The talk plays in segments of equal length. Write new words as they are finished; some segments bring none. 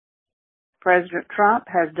President Trump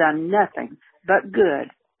has done nothing but good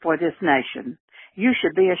for this nation. You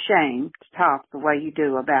should be ashamed to talk the way you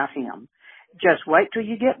do about him. Just wait till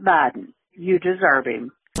you get Biden. You deserve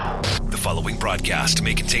him. The following broadcast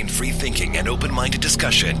may contain free thinking and open-minded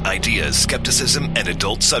discussion, ideas, skepticism, and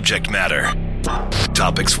adult subject matter.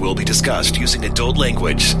 Topics will be discussed using adult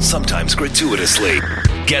language, sometimes gratuitously.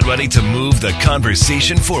 Get ready to move the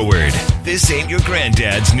conversation forward. This ain't your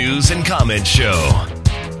granddad's news and comment show.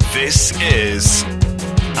 This is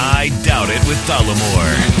I Doubt It with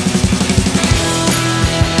Dollamore.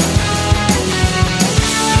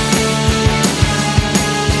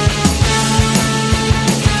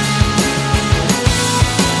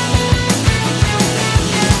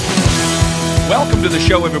 Welcome to the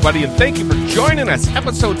show, everybody, and thank you for joining us.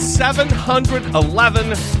 Episode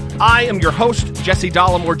 711. I am your host, Jesse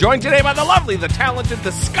Dollamore, joined today by the lovely, the talented,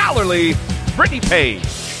 the scholarly Brittany Page.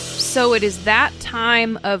 So it is that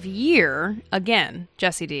time of year again,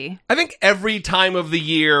 Jesse D. I think every time of the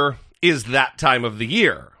year is that time of the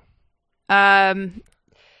year.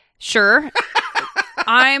 Sure.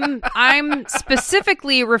 I'm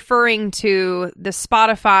specifically referring to the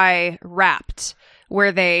Spotify Wrapped,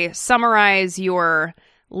 where they summarize your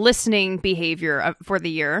listening behavior for the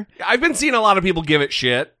year. I've been seeing a lot of people give it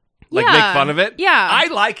shit, make fun of it. Yeah. I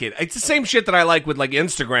like it. It's the same shit that I like with like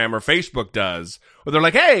Instagram or Facebook does, where they're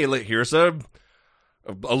like, hey, here's a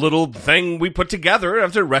little thing we put together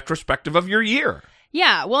as a retrospective of your year.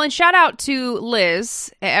 Yeah, well, and shout out to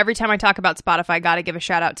Liz. Every time I talk about Spotify, I got to give a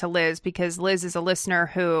shout out to Liz, because Liz is a listener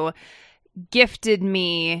who gifted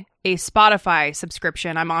me a Spotify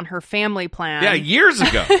subscription. I'm on her family plan. Yeah, years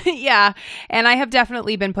ago. Yeah, and I have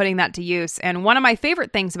definitely been putting that to use. And one of my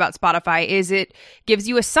favorite things about Spotify is it gives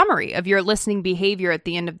you a summary of your listening behavior at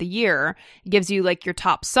the end of the year. It gives you like your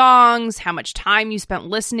top songs, how much time you spent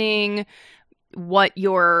listening, what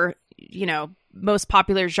your, most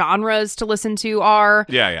popular genres to listen to are.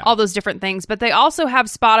 Yeah. All those different things. But they also have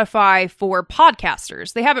Spotify for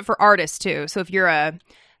podcasters. They have it for artists too. So if you're a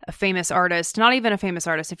famous artist, not even a famous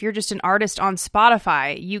artist, if you're just an artist on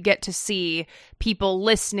Spotify, you get to see people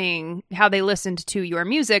listening, how they listened to your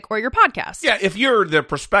music or your podcast. Yeah, if you're the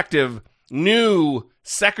prospective new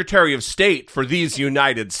Secretary of State for these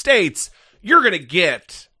United States, you're going to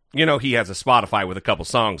get, he has a Spotify with a couple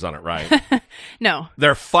songs on it, right? No.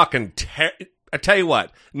 They're fucking, I tell you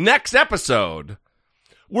what, next episode,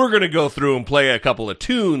 we're going to go through and play a couple of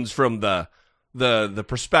tunes from the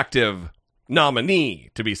prospective nominee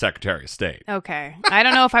to be Secretary of State. Okay. I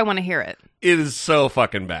don't know if I want to hear it. It is so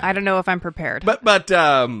fucking bad. I don't know if I'm prepared. But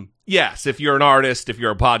yes, if you're an artist, if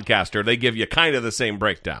you're a podcaster, they give you kind of the same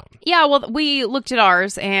breakdown. Yeah, well, we looked at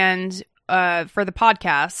ours and for the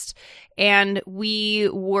podcast, and we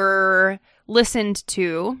were listened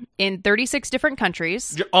to in 36 different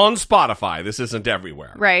countries. On Spotify. This isn't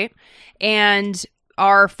everywhere. Right. And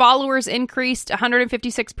our followers increased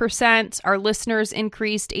 156%. Our listeners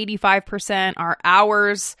increased 85%. Our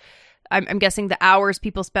hours, I'm guessing the hours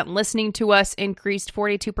people spent listening to us increased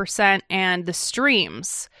 42%. And the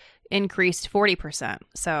streams increased 40%.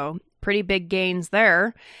 So pretty big gains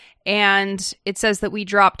there. And it says that we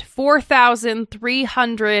dropped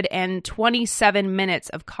 4,327 minutes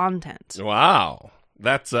of content. Wow.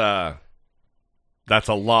 That's a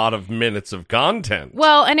lot of minutes of content.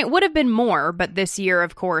 Well, and it would have been more, but this year,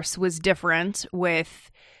 of course, was different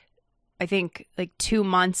with, I think, like 2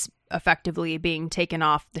 months effectively being taken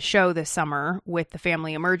off the show this summer with the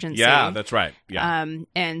family emergency. Yeah, that's right. Yeah.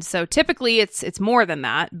 And so typically it's more than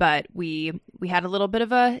that, but we had a little bit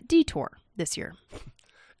of a detour this year.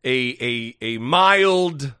 A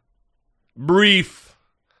mild, brief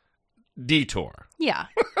detour. Yeah.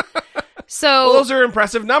 So well, those are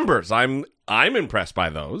impressive numbers. I'm impressed by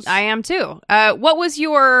those. I am too. What was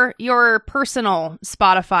your personal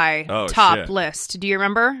Spotify top list? Do you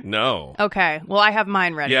remember? No. Okay. Well, I have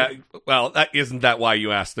mine ready. Yeah. Well, isn't that why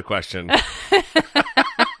you asked the question?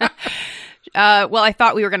 Well, I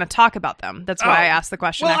thought we were going to talk about them. That's why I asked the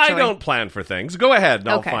question, well, actually. I don't plan for things. Go ahead and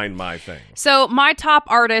I'll Okay. find my thing. So my top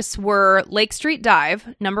artists were Lake Street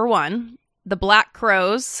Dive, number 1, The Black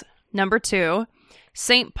Crowes, number 2,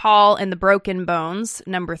 St. Paul and the Broken Bones,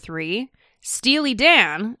 number 3, Steely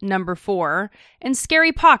Dan, number 4, and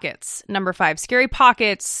Scary Pockets, number 5. Scary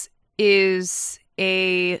Pockets is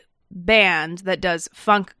a band that does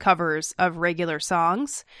funk covers of regular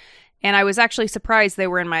songs. And I was actually surprised they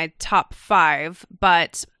were in my top 5.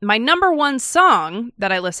 But my number 1 song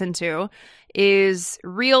that I listened to is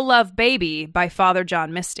Real Love Baby by Father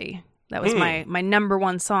John Misty. That was my number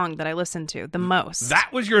 1 song that I listened to the most. That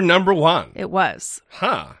was your number 1? It was.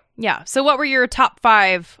 Huh. Yeah. So what were your top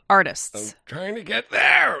 5 artists? I'm trying to get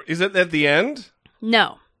there. Is it at the end?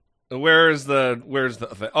 No. Where's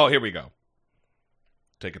the oh, here we go.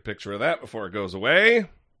 Take a picture of that before it goes away.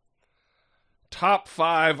 Top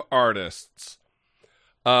 5 artists.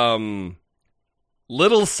 Little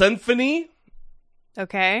Symphony.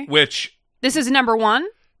 Okay. Which this is number 1?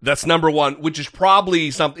 That's number 1, which is probably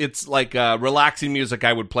it's like relaxing music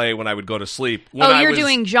I would play when I would go to sleep. You're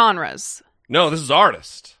doing genres. No, this is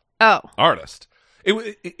artist. Oh. Artist.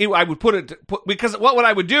 I would because what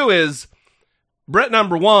I would do is Brett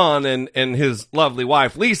number 1 and his lovely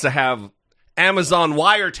wife Lisa have Amazon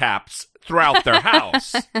wiretaps throughout their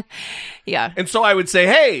house. Yeah. And so I would say,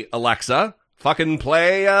 hey, Alexa, fucking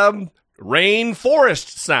play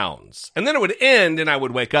rainforest sounds. And then it would end and I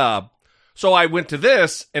would wake up. So I went to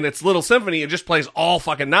this and it's Little Symphony. It just plays all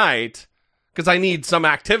fucking night because I need some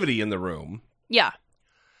activity in the room. Yeah.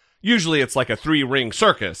 Usually it's like a 3-ring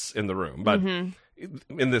circus in the room, but in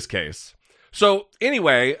this case. So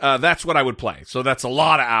anyway, that's what I would play. So that's a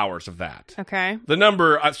lot of hours of that. Okay. The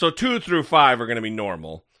number, so 2 through 5 are going to be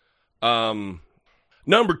normal.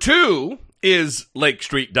 Number 2 is Lake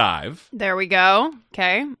Street Dive. There we go.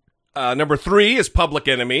 Okay. Number 3 is Public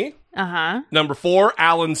Enemy. Uh-huh. Number 4,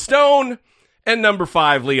 Alan Stone. And number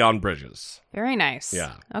 5, Leon Bridges. Very nice.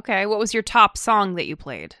 Yeah. Okay. What was your top song that you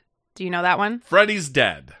played? Do you know that one? Freddie's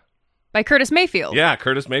Dead. By Curtis Mayfield. Yeah,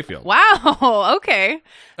 Curtis Mayfield. Wow. Okay.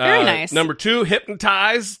 Very nice. Number 2,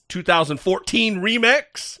 Hypnotize, 2014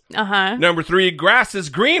 remix. Uh-huh. Number 3, Grass is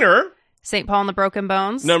Greener. St. Paul and the Broken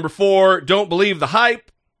Bones. Number 4, Don't Believe the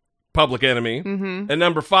Hype, Public Enemy. Mm-hmm. And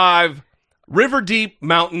number 5, River Deep,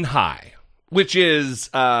 Mountain High, which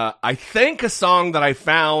is, I think, a song that I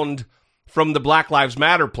found from the Black Lives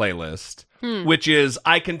Matter playlist, which is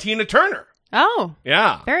I Can Tina Turner. Oh.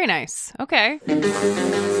 Yeah. Very nice. Okay.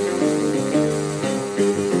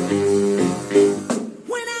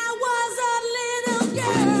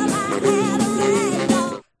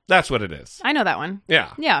 That's what it is. I know that one.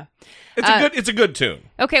 Yeah. Yeah. It's a good tune.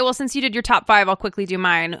 Okay, well, since you did your top 5, I'll quickly do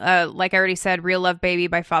mine. Like I already said, Real Love Baby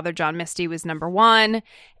by Father John Misty was number 1.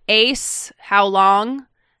 Ace, How Long,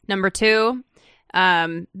 number 2.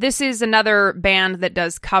 This is another band that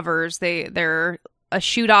does covers. They're a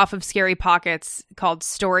shoot off of Scary Pockets called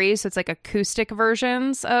Stories. So it's like acoustic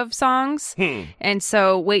versions of songs. And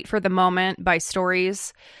so Wait for the Moment by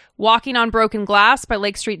Stories. Walking on Broken Glass by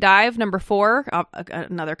Lake Street Dive, number 4,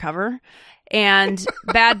 another cover. And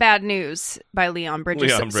Bad Bad News by Leon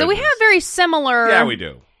Bridges. So we have very similar we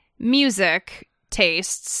do. Music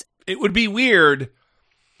tastes. It would be weird.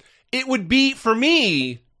 It would be, for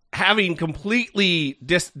me, having completely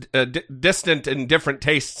distant and different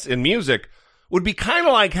tastes in music would be kind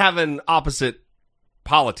of like having opposite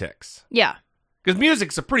politics. Yeah. Because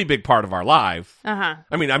music's a pretty big part of our life. Uh-huh.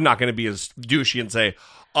 I mean, I'm not going to be as douchey and say,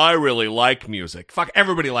 I really like music. Fuck,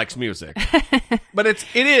 everybody likes music. But it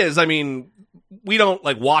is, I mean, we don't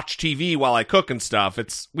like watch TV while I cook and stuff.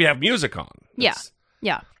 We have music on.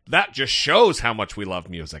 Yeah. That just shows how much we love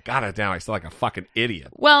music. God damn, I sound like a fucking idiot.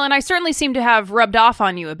 Well, and I certainly seem to have rubbed off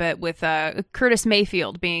on you a bit with Curtis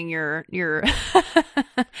Mayfield being your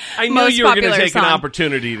I knew you were going to take an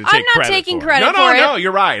opportunity to take credit. I'm not taking credit for it. No,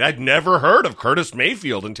 you're right. I'd never heard of Curtis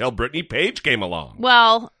Mayfield until Brittany Page came along.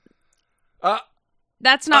 Well,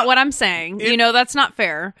 that's not what I'm saying. That's not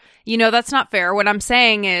fair. That's not fair. What I'm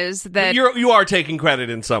saying is that you are taking credit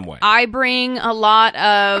in some way. I bring a lot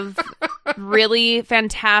of really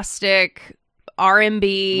fantastic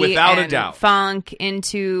R&B without and a doubt funk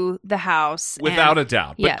into the house. Without a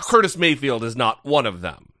doubt. But yes. Curtis Mayfield is not one of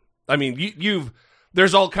them. I mean,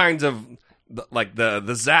 there's all kinds of like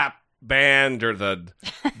the Zap band or the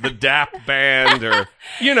DAP band or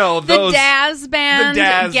those the Daz band, the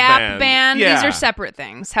Daz Gap band. Yeah. These are separate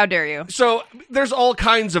things. How dare you? So there's all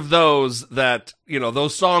kinds of those that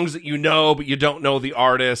those songs that but you don't know the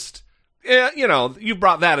artist. Yeah, you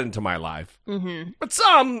brought that into my life. Mm-hmm. But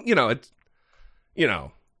some,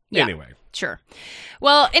 anyway. Sure.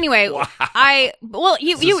 Well, anyway, wow.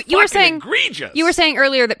 You were saying egregious. You were saying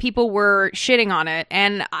earlier that people were shitting on it,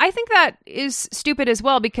 and I think that is stupid as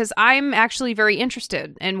well because I'm actually very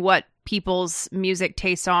interested in what people's music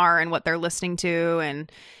tastes are and what they're listening to,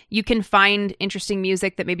 and you can find interesting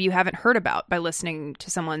music that maybe you haven't heard about by listening to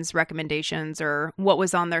someone's recommendations or what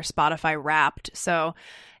was on their Spotify Wrapped. So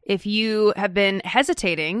if you have been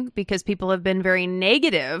hesitating because people have been very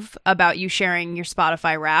negative about you sharing your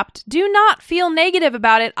Spotify Wrapped, do not feel negative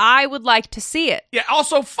about it. I would like to see it. Yeah,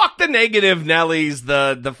 also, fuck the negative Nellies,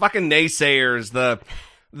 the fucking naysayers,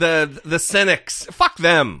 the cynics. Fuck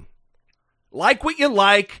them. Like what you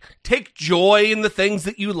like. Take joy in the things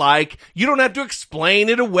that you like. You don't have to explain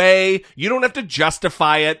it away. You don't have to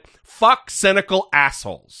justify it. Fuck cynical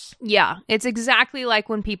assholes. Yeah, it's exactly like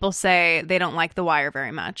when people say they don't like The Wire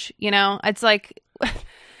very much. You know, it's like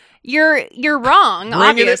you're wrong. Bringing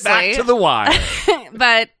obviously. it back to The Wire.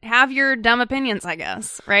 But have your dumb opinions, I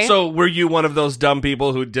guess, right? So were you one of those dumb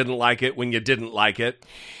people who didn't like it when you didn't like it?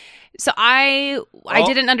 So I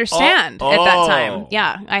didn't understand at that time.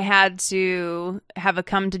 Yeah, I had to have a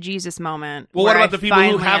come to Jesus moment. Well, what about the people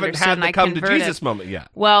who haven't had the come to Jesus moment yet?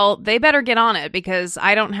 Well, they better get on it because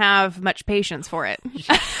I don't have much patience for it.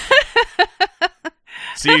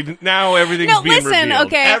 See, now everything's being revealed.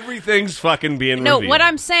 Okay. Everything's fucking being revealed. No, what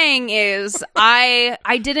I'm saying is I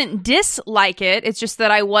didn't dislike it. It's just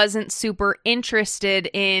that I wasn't super interested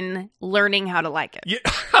in learning how to like it. Yeah.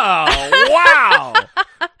 Oh, wow.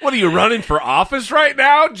 What, are you running for office right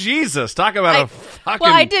now? Jesus, talk about a fucking...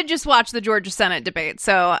 Well, I did just watch the Georgia Senate debate,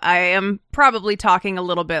 so I am probably talking a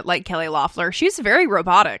little bit like Kelly Loeffler. She's very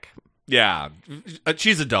robotic. Yeah,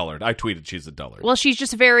 she's a dullard. I tweeted she's a dullard. Well, she's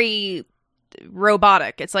just very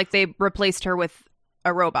robotic. It's like they replaced her with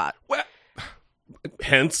a robot. Well,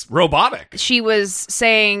 hence robotic. She was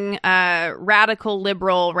saying radical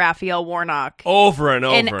liberal Raphael Warnock over and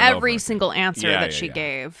over in and every over. single answer that she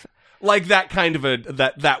gave. Like that kind of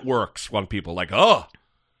that works when people like, oh,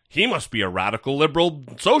 he must be a radical liberal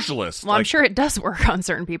socialist. Well, I'm sure it does work on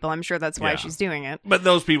certain people. I'm sure that's why she's doing it. But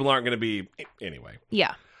those people aren't going to be anyway.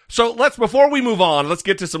 Yeah. So before we move on, let's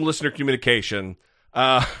get to some listener communication.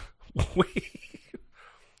 We've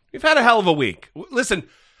had a hell of a week. Listen,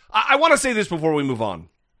 I want to say this before we move on.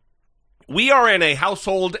 We are in a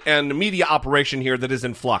household and media operation here that is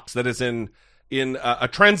in flux, that is in a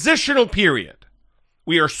transitional period.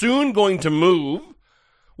 We are soon going to move,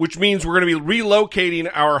 which means we're going to be relocating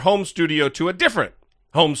our home studio to a different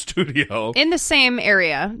home studio. In the same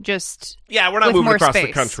area, just we're not moving across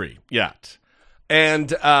the country yet. And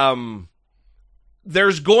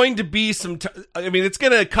there's going to be some... it's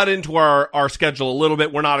going to cut into our schedule a little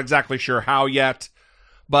bit. We're not exactly sure how yet.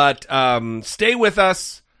 But stay with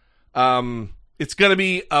us. It's going to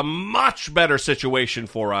be a much better situation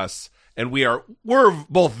for us. And we're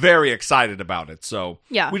both very excited about it. So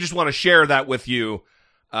we just want to share that with you.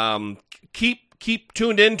 Keep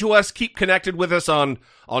tuned in to us. Keep connected with us on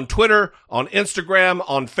Twitter, on Instagram,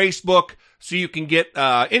 on Facebook, so you can get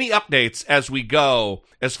any updates as we go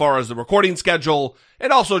as far as the recording schedule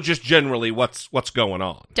and also just generally what's going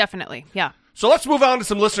on. Definitely, yeah. So let's move on to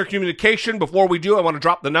some listener communication. Before we do, I want to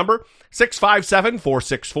drop the number,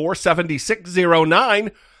 657-464-7609.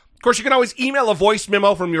 Of course, you can always email a voice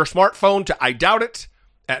memo from your smartphone to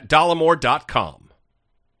idoubt@dollamore.com.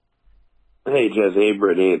 Hey, Jesse,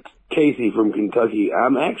 Brittany, it's Casey from Kentucky.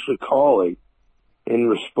 I'm actually calling in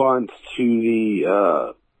response to the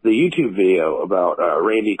YouTube video about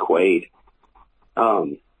Randy Quaid.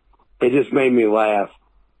 It just made me laugh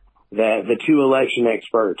that the two election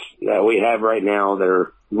experts that we have right now that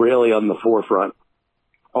are really on the forefront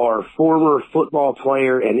are former football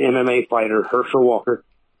player and MMA fighter Herschel Walker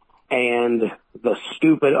and the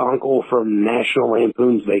stupid uncle from National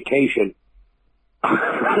Lampoon's Vacation.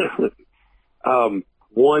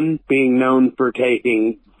 One being known for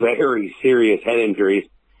taking very serious head injuries,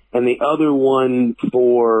 and the other one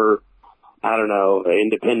for, I don't know,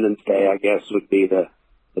 Independence Day, I guess, would be the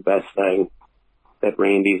best thing that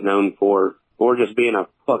Randy's known for, or just being a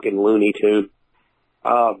fucking Looney Tune.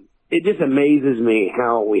 It just amazes me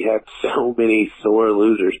how we have so many sore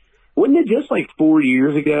losers. Wasn't it just like 4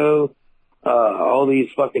 years ago, all these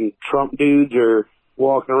fucking Trump dudes are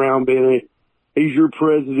walking around being like, he's your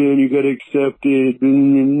president, you gotta accept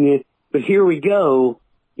it. But here we go,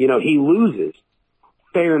 he loses.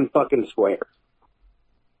 Fair and fucking square.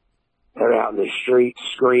 They're out in the streets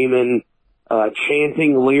screaming,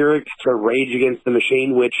 chanting lyrics to Rage Against the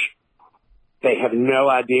Machine, which they have no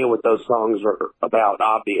idea what those songs are about,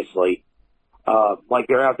 obviously. Like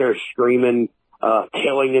they're out there screaming,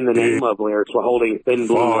 killing in the name of lyrics while holding thin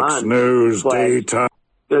blue lines. Fox News daytime.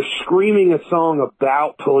 They're screaming a song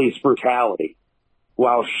about police brutality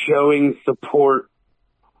while showing support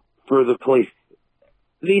for the police.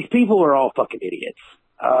 These people are all fucking idiots.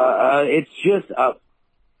 It's just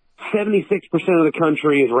 76% of the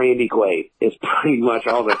country is Randy Quaid. Is pretty much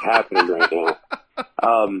all that's happening right now.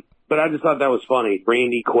 But I just thought that was funny.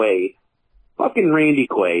 Randy Quaid. Fucking Randy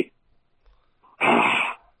Quaid. All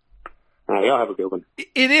right, y'all have a good one.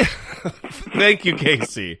 It is. Thank you,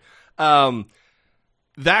 Casey.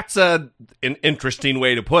 That's an interesting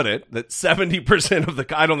way to put it, that 70% of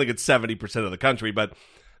I don't think it's 70% of the country, but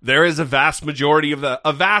there is a vast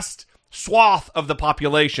swath of the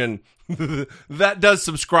population that does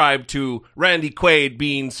subscribe to Randy Quaid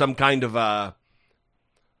being some kind of a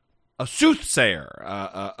soothsayer,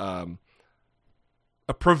 a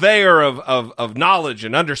purveyor of knowledge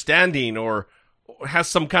and understanding, or has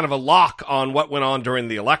some kind of a lock on what went on during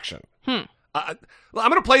the election. I'm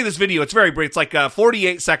going to play this video. It's very brief. It's like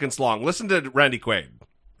 48 seconds long. Listen to Randy Quaid.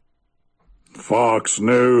 Fox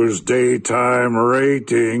News daytime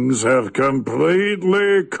ratings have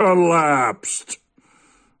completely collapsed.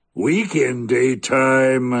 Weekend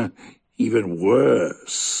daytime, even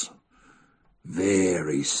worse.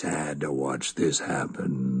 Very sad to watch this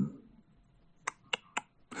happen.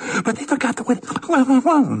 But they forgot the way.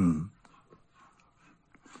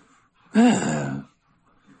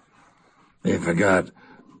 They forgot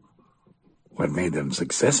what made them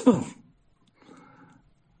successful.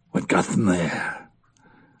 What got them there?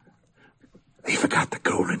 They forgot the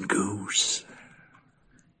golden goose.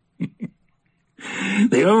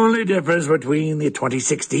 The only difference between the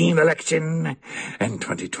 2016 election and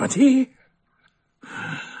 2020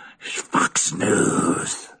 is Fox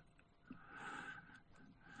News.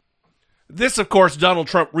 This, of course, Donald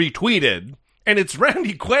Trump retweeted, and it's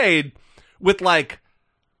Randy Quaid with, like,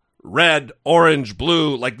 red, orange,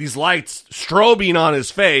 blue, like these lights strobing on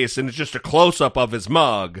his face, and it's just a close-up of his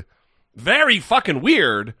mug. Very fucking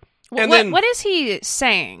weird. Well, And then what is he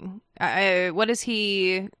saying?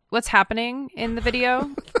 What's happening in the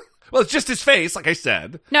video? well, it's just his face, like I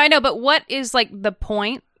said. No, I know, but what is, like, the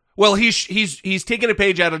point? Well, he's taken a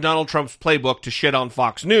page out of Donald Trump's playbook to shit on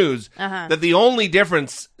Fox News. That the only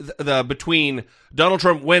difference between Donald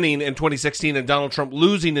Trump winning in 2016 and Donald Trump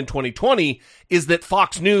losing in 2020 is that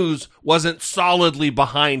Fox News wasn't solidly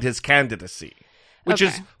behind his candidacy, which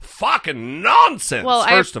is fucking nonsense. Well,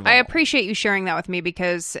 first of all, I appreciate you sharing that with me,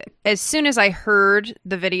 because as soon as I heard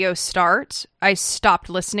the video start, I stopped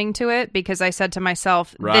listening to it because I said to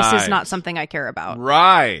myself, this is not something I care about.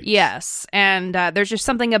 Right. Yes. And there's just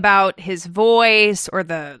something about his voice or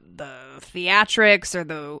the theatrics or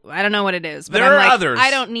I don't know what it is. But There I'm are like, others.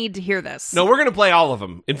 I don't need to hear this. No, we're going to play all of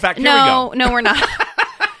them. In fact, here we go. No, we're not.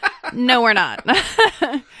 No, we're not.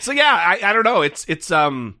 So yeah, I don't know. It's I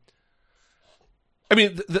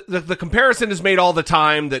mean, the comparison is made all the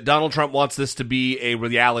time that Donald Trump wants this to be a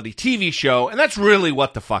reality TV show, and that's really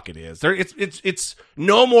what the fuck it is. It's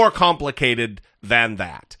no more complicated than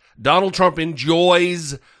that. Donald Trump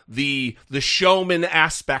enjoys the showman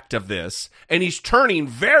aspect of this, and he's turning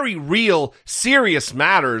very real, serious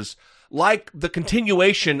matters like the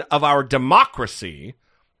continuation of our democracy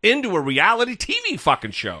into a reality TV fucking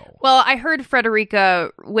show. Well, I heard Frederica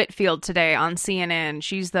Whitfield today on CNN.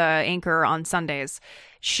 She's the anchor on Sundays.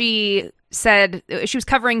 She said she was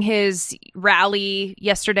covering his rally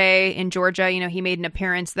yesterday in Georgia. You know, he made an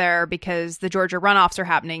appearance there because the Georgia runoffs are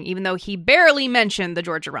happening, even though he barely mentioned the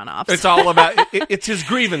Georgia runoffs. It's all about, it's his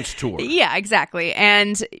grievance tour. Yeah, exactly.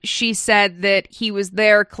 And she said that he was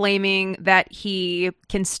there claiming that he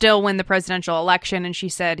can still win the presidential election. And she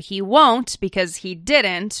said he won't because he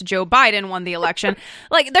didn't. Joe Biden won the election.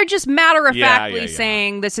 Like, they're just matter-of-factly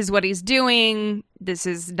saying this is what he's doing. This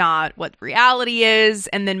is not what reality is,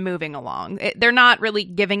 and then moving along. They're not really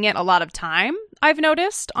giving it a lot of time, I've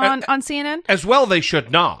noticed, on CNN. As well, they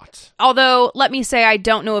should not. Although, let me say, I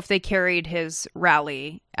don't know if they carried his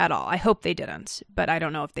rally at all. I hope they didn't, but I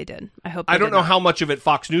don't know if they did. I don't know how much of it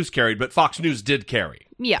Fox News carried, but Fox News did carry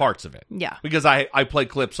parts of it. Yeah. Because I play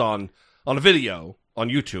clips on a video on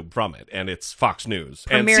YouTube from it, and it's Fox News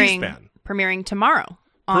and C-SPAN. Premiering tomorrow.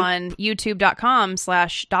 On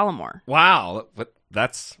youtube.com/Dollamore. Wow.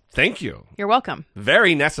 Thank you. You're welcome.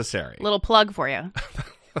 Very necessary. Little plug for you.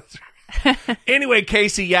 Anyway,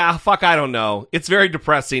 Casey, I don't know. It's very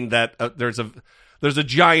depressing that there's a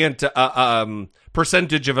giant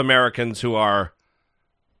percentage of Americans who are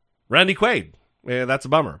Randy Quaid. Yeah, that's a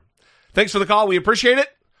bummer. Thanks for the call. We appreciate it.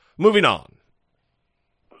 Moving on.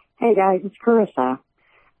 Hey, guys. It's Carissa.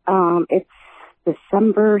 It's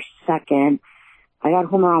December 2nd. I got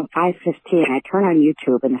home around 5:15. I turn on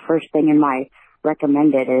YouTube, and the first thing in my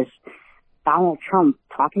recommended is Donald Trump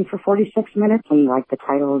talking for 46 minutes, and like the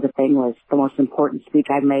title of the thing was the most important speech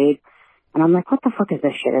I've made. And I'm like, what the fuck is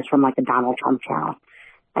this shit? It's from like the Donald Trump channel.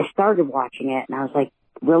 I started watching it, and I was like,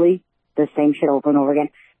 really? The same shit over and over again?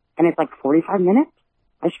 And it's like 45 minutes?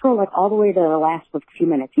 I scroll like all the way to the last few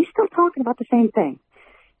minutes. He's still talking about the same thing.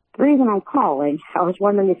 The reason I'm calling, I was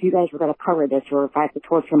wondering if you guys were going to cover this, or if I have to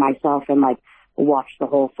torture myself and like watch the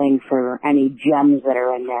whole thing for any gems that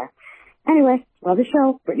are in there. Anyway, love the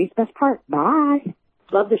show. Brittany's the best part. Bye.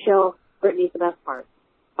 Love the show. Brittany's the best part.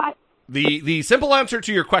 Bye. The simple answer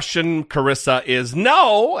to your question, Carissa, is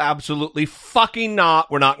no, absolutely fucking not.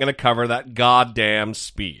 We're not going to cover that goddamn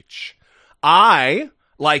speech. I,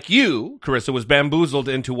 like you, Carissa, was bamboozled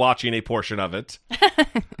into watching a portion of it.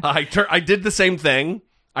 I did the same thing.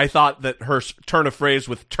 I thought that her turn of phrase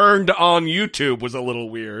with "turned on YouTube" was a little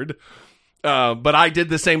weird. But I did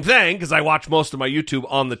the same thing because I watch most of my YouTube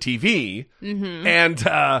on the TV. Mm-hmm.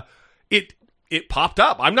 And it popped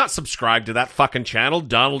up. I'm not subscribed to that fucking channel,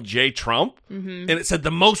 Donald J. Trump. Mm-hmm. And it said the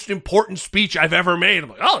most important speech I've ever made. I'm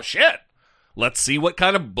like, oh, shit. Let's see what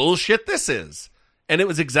kind of bullshit this is. And it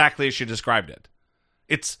was exactly as she described it.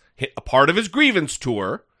 It's a part of his grievance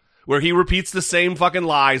tour where he repeats the same fucking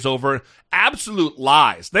lies over, absolute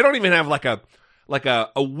lies. They don't even have like a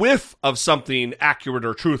whiff of something accurate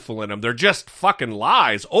or truthful in them. They're just fucking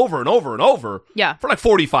lies over and over and over. Yeah. For like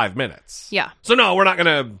 45 minutes. Yeah. So no, we're not going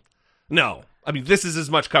to, no. I mean, this is as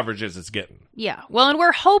much coverage as it's getting. Yeah. Well, and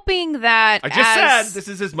we're hoping that I just said this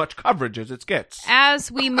is as much coverage as it gets.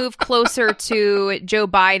 As we move closer to Joe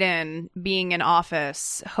Biden being in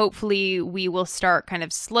office, hopefully we will start kind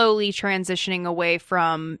of slowly transitioning away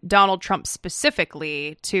from Donald Trump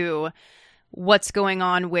specifically to what's going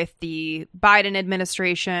on with the Biden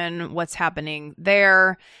administration, what's happening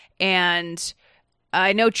there. And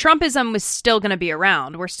I know Trumpism is still going to be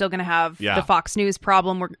around. We're still going to have the Fox News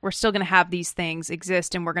problem. We're still going to have these things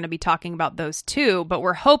exist, and we're going to be talking about those too. But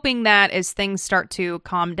we're hoping that as things start to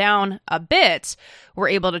calm down a bit, we're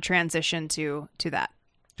able to transition to that.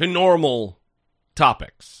 To normal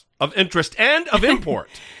topics of interest and of import.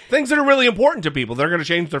 Things that are really important to people. They're going to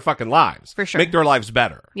change their fucking lives. For sure. Make their lives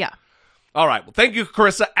better. Yeah. All right. Well, thank you,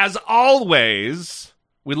 Carissa. As always,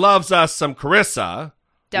 we loves us some Carissa.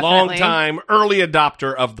 Definitely. Long-time early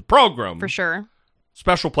adopter of the program. For sure.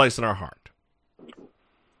 Special place in our heart.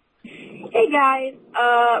 Hey, guys.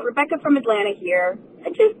 Rebecca from Atlanta here. I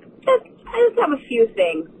just have a few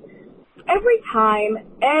things. Every time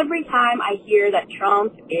I hear that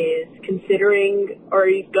Trump is considering or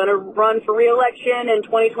he's going to run for re-election in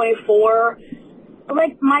 2024,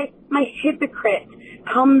 like my hypocrite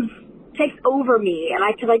takes over me, and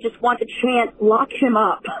I just want to chant, lock him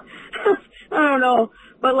up. I don't know.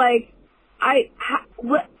 But, like,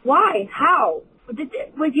 why? How?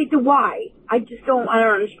 Why? I don't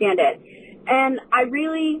understand it. And I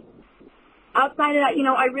really, outside of that,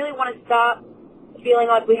 I really want to stop feeling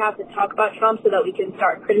like we have to talk about Trump so that we can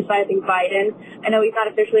start criticizing Biden. I know he's not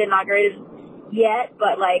officially inaugurated yet,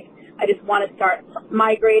 but, like, I just want to start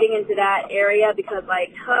migrating into that area because,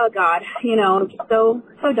 like, oh, God, I'm just so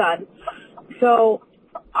done. So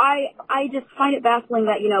I just find it baffling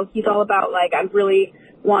that, he's all about, like, I really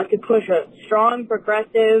want to push a strong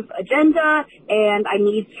progressive agenda, and I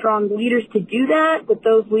need strong leaders to do that, but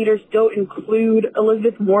those leaders don't include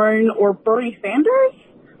Elizabeth Warren or Bernie Sanders?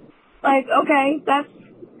 Like, okay, that's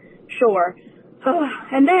sure.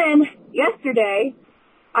 And then yesterday,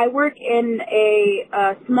 I work in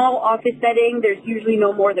a small office setting. There's usually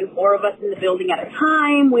no more than 4 of us in the building at a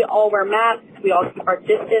time. We all wear masks. We all keep our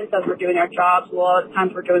distance as we're doing our jobs. A lot of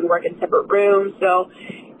times we're doing work in separate rooms. So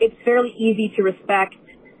it's fairly easy to respect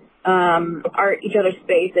each other's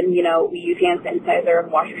space. And, we use hand sanitizer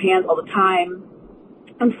and wash your hands all the time.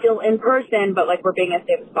 I'm still in person, but, like, we're being as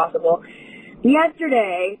safe as possible.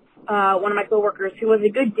 Yesterday, one of my coworkers, who was a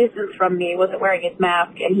good distance from me, wasn't wearing his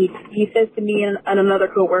mask, and he says to me and another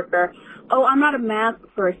coworker, "Oh, I'm not a mask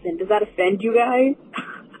person. Does that offend you guys?"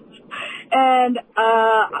 And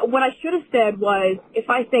what I should have said was,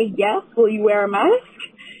 if I say yes, will you wear a mask?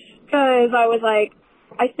 Because I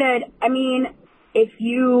said, I mean, if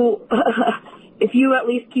you at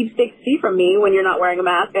least keep 6 feet from me when you're not wearing a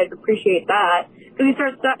mask, I'd appreciate that. Because he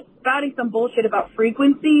starts spouting some bullshit about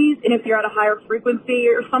frequencies, and if you're at a higher frequency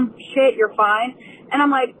or some shit, you're fine. And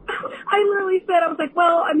I'm like, I literally said, I was like,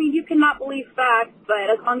 well, I mean, you cannot believe facts,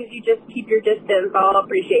 but as long as you just keep your distance, I'll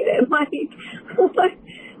appreciate it. Like,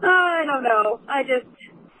 I don't know. I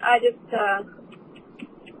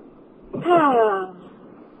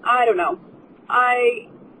don't know. I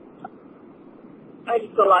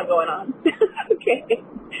just got a lot going on. Okay.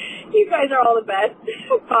 You guys are all the best.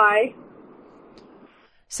 Bye.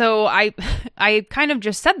 So I kind of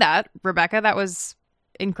just said that, Rebecca. That was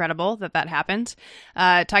incredible that happened.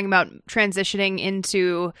 Talking about transitioning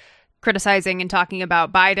into criticizing and talking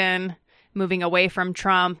about Biden, moving away from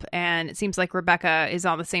Trump. And it seems like Rebecca is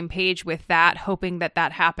on the same page with that, hoping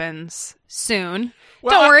that happens soon.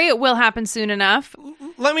 Well, don't worry, it will happen soon enough.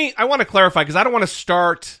 I want to clarify, because I don't want to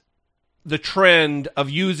start the trend of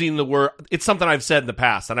using the word. It's something I've said in the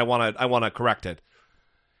past, and I want to correct it.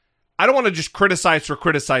 I don't want to just criticize for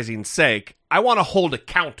criticizing's sake. I want to hold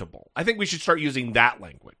accountable. I think we should start using that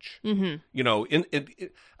language. Mm-hmm.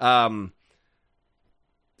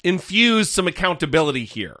 Infuse some accountability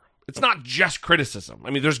here. It's not just criticism. I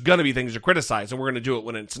mean, there's going to be things to criticize, and we're going to do it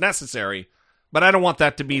when it's necessary. But I don't want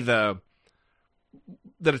that to be that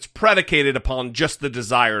it's predicated upon just the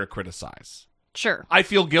desire to criticize. Sure. I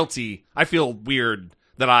feel guilty. I feel weird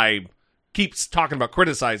that I keep talking about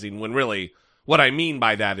criticizing when really what I mean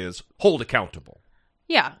by that is hold accountable.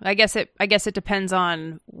 Yeah, I guess it depends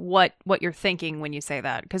on what you're thinking when you say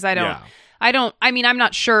that, because I'm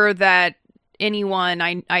not sure that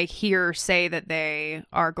anyone I hear say that they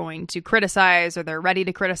are going to criticize or they're ready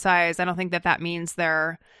to criticize. I don't think that means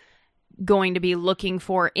they're going to be looking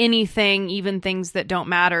for anything, even things that don't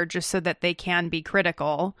matter, just so that they can be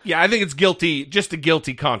critical. Yeah, I think it's just a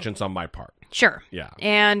guilty conscience on my part. Sure. Yeah.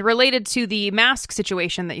 And related to the mask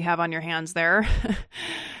situation that you have on your hands there.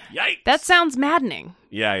 Yikes. That sounds maddening.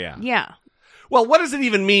 Yeah. Yeah. Well, what does it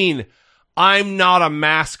even mean? I'm not a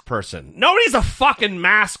mask person. Nobody's a fucking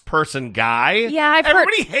mask person, guy. Yeah,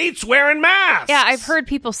 Everybody hates wearing masks. Yeah, I've heard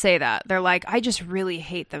people say that. They're like, I just really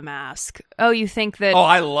hate the mask. Oh, you think that? Oh,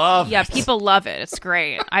 I love it. Yeah, people love it. It's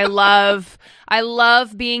great. I love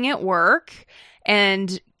being at work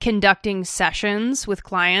and conducting sessions with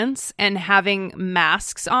clients and having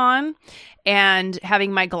masks on and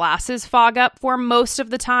having my glasses fog up for most of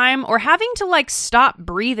the time, or having to stop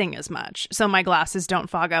breathing as much so my glasses don't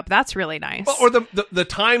fog up. That's really nice. Or the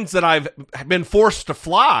times that I've been forced to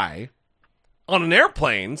fly on an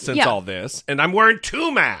airplane since all this, and I'm wearing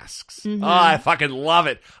 2 masks. Mm-hmm. Oh, I fucking love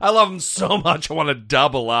it. I love them so much I want to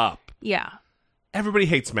double up. Yeah. Everybody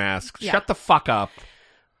hates masks. Yeah. Shut the fuck up.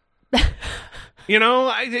 I'm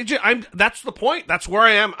that's the point. That's where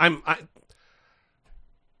I am.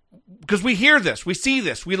 Because we hear this, we see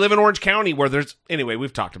this. We live in Orange County where anyway,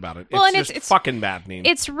 we've talked about it. It's fucking maddening.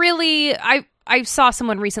 It's really, I saw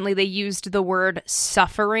someone recently, they used the word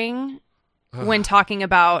suffering when talking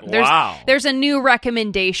about, there's a new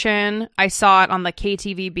recommendation. I saw it on the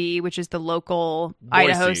KTVB, which is the local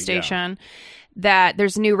Idaho station, that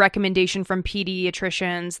there's a new recommendation from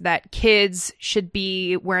pediatricians that kids should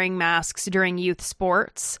be wearing masks during youth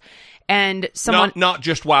sports. And someone not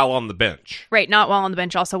just while on the bench. Right, not while on the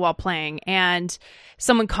bench, also while playing. And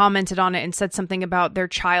someone commented on it and said something about their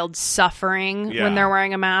child suffering when they're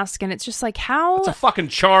wearing a mask. And it's just like, it's a fucking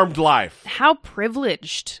charmed life. How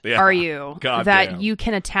privileged are you you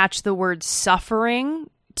can attach the word suffering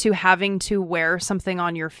to having to wear something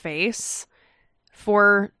on your face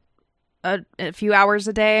for a few hours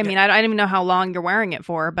a day? I mean, I don't even know how long you're wearing it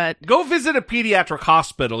for, but go visit a pediatric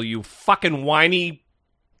hospital, you fucking whiny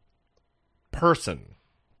person.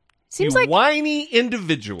 Seems like whiny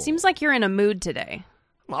individual. Seems like you're in a mood today.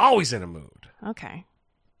 I'm always in a mood. Okay.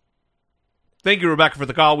 Thank you, Rebecca, for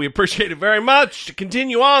the call. We appreciate it very much. To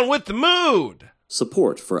continue on with the mood.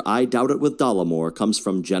 Support for I Doubt It with Dollamore comes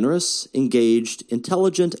from generous, engaged,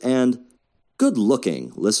 intelligent, and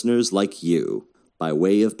good-looking listeners like you by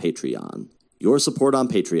way of Patreon. Your support on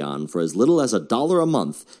Patreon for as little as $1 a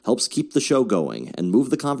month helps keep the show going and move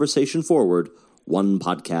the conversation forward one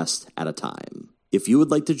podcast at a time. If you would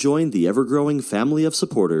like to join the ever-growing family of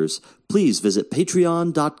supporters, please visit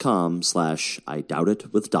patreon.com/I Doubt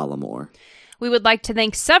It with Dollamore. We would like to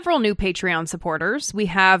thank several new Patreon supporters. We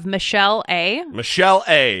have Michelle A.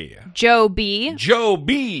 Joe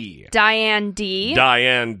B. Diane D.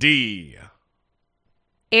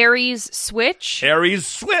 Aries Switch.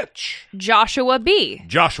 Joshua B.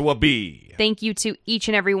 Thank you to each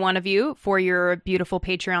and every one of you for your beautiful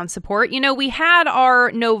Patreon support. You know, we had our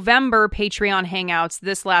November Patreon hangouts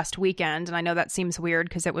this last weekend, and I know that seems weird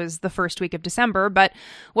because it was the first week of December, but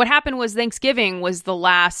what happened was Thanksgiving was the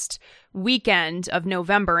last weekend of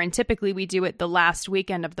November, and typically we do it the last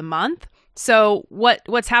weekend of the month. So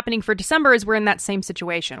what's happening for December is we're in that same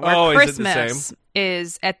situation where Christmas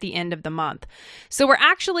is at the end of the month. So we're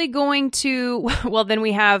actually going to, well, then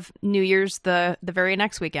we have New Year's the very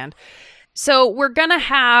next weekend. So we're going to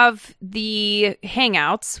have the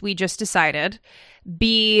hangouts, we just decided,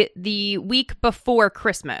 be the week before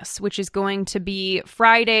Christmas, which is going to be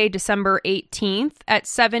Friday, December 18th at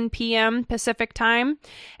 7 p.m. Pacific time,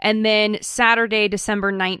 and then Saturday,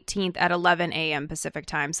 December 19th at 11 a.m. Pacific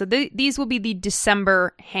time. So these will be the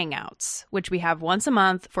December hangouts, which we have once a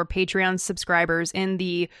month for Patreon subscribers in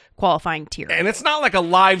the qualifying tier. And it's not like a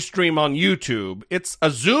live stream on YouTube. It's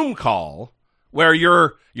a Zoom call where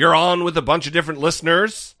you're on with a bunch of different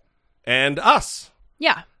listeners and us.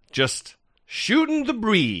 Yeah. Just shooting the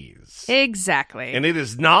breeze. Exactly. And it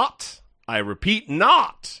is not, I repeat,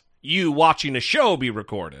 not you watching a show be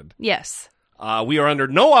recorded. Yes. We are under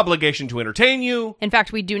no obligation to entertain you. In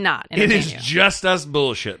fact, we do not entertain you. It is just us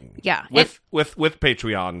bullshitting. Yeah. With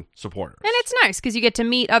Patreon supporters. And it's nice because you get to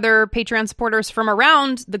meet other Patreon supporters from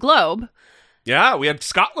around the globe Yeah, we had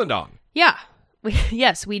Scotland on. Yeah.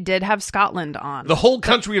 Yes, we did have Scotland on. The whole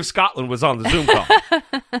country of Scotland was on the Zoom call.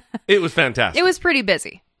 It was fantastic. It was pretty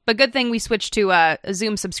busy. But good thing we switched to a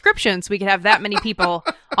Zoom subscription so we could have that many people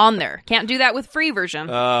on there. Can't do that with free version.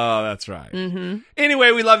 Oh, that's right.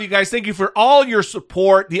 Anyway, we love you guys. Thank you for all your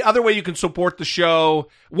support. The other way you can support the show,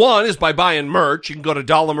 one, is by buying merch. You can go to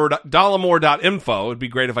dollamore.info. It'd be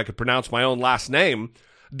great if I could pronounce my own last name.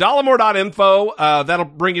 Dollamore.info. That'll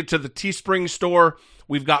bring you to the Teespring store.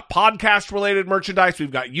 We've got podcast-related merchandise.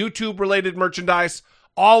 We've got YouTube-related merchandise.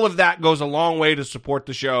 All of that goes a long way to support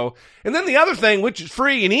the show. And then the other thing, which is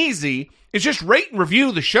free and easy, is just rate and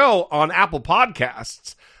review the show on Apple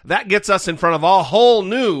Podcasts. That gets us in front of a whole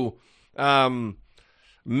new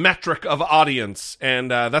metric of audience.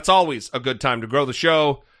 And that's always a good time to grow the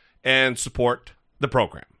show and support the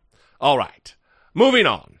program. All right, moving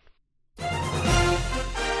on.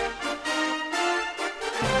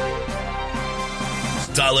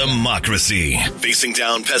 Dollamocracy. Facing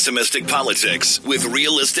down pessimistic politics with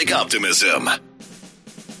realistic optimism.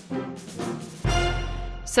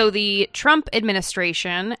 So the Trump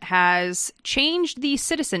administration has changed the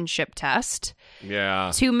citizenship test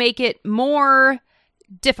to make it more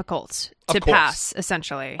difficult to pass,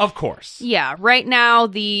 essentially. Of course. Yeah. Right now,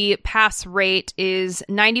 the pass rate is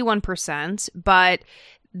 91%, but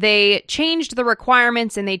they changed the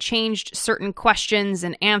requirements and they changed certain questions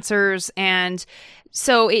and answers. And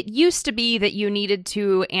so it used to be that you needed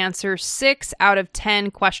to answer 6 out of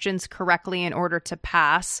 10 questions correctly in order to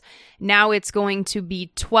pass. Now it's going to be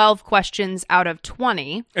 12 questions out of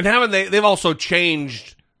 20. And haven't they've also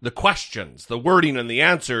changed the questions, the wording and the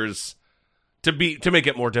answers to make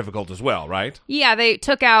it more difficult as well, right? Yeah, they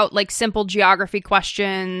took out like simple geography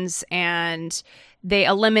questions and they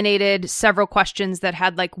eliminated several questions that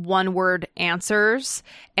had like one-word answers,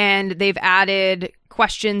 and they've added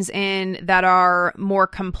questions in that are more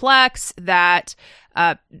complex that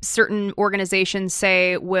certain organizations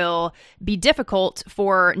say will be difficult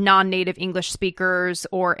for non-native English speakers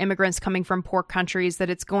or immigrants coming from poor countries, that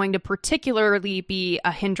it's going to particularly be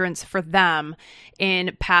a hindrance for them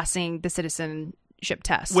in passing the citizenship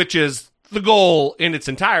test. Which is the goal in its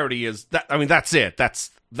entirety is that, I mean, that's it.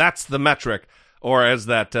 That's the metric. Or as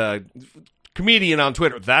that comedian on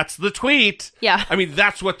Twitter, that's the tweet. Yeah. I mean,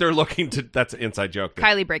 that's what they're looking to. That's an inside joke.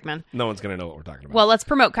 Kylie Brakeman. No one's going to know what we're talking about. Well, let's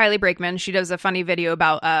promote Kylie Brakeman. She does a funny video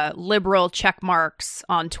about liberal check marks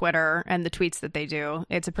on Twitter and the tweets that they do.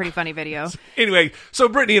 It's a pretty funny video. Anyway, so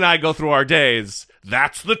Brittany and I go through our days.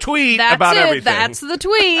 That's the tweet about everything. That's the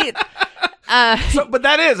tweet. But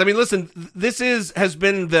that is, I mean, listen, this has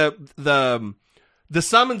been the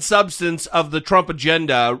sum and substance of the Trump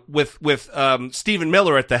agenda with Stephen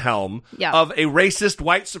Miller at the helm of a racist,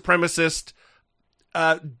 white supremacist,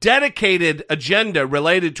 dedicated agenda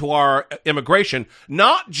related to our immigration,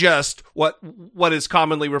 not just what is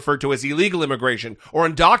commonly referred to as illegal immigration or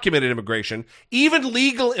undocumented immigration. Even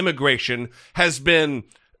legal immigration has been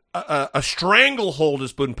a stranglehold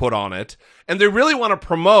has been put on it, and they really want to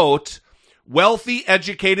promote wealthy,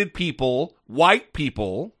 educated people, white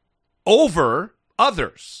people, over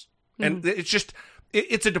others. And it's just,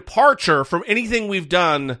 it's a departure from anything we've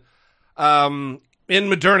done in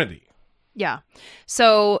modernity. Yeah.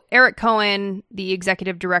 So Eric Cohen, the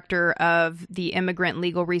executive director of the Immigrant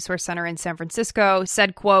Legal Resource Center in San Francisco,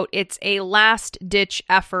 said, quote, "It's a last-ditch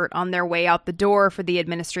effort on their way out the door for the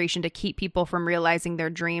administration to keep people from realizing their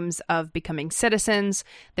dreams of becoming citizens.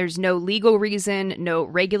 There's no legal reason, no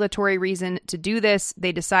regulatory reason to do this.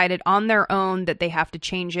 They decided on their own that they have to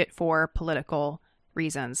change it for political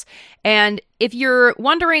reasons." And if you're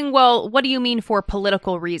wondering, well, what do you mean for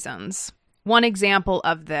political reasons? One example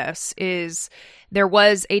of this is there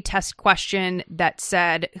was a test question that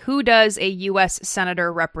said, who does a U.S.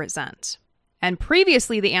 senator represent? And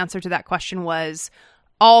previously the answer to that question was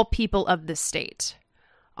all people of the state.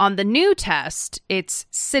 On the new test, it's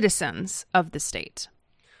citizens of the state.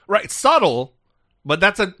 Right. Subtle, but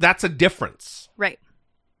that's a difference. Right.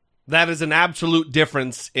 That is an absolute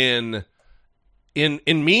difference in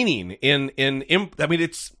meaning. I mean,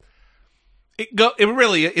 it's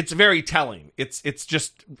very telling. It's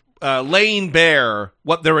just laying bare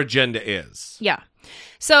what their agenda is. Yeah.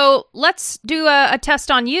 So let's do a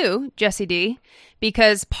test on you, Jesse D,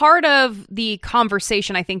 because part of the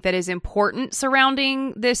conversation I think that is important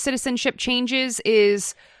surrounding the citizenship changes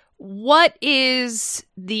is what is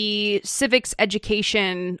the civics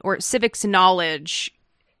education or civics knowledge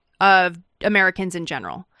of Americans in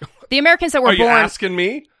general? The Americans that were born... Are you asking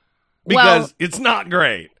me? Because it's not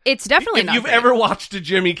great. It's definitely not great. If you've ever watched a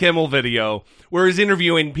Jimmy Kimmel video where he's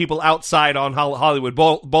interviewing people outside on Hollywood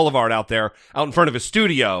Boulevard out there, out in front of his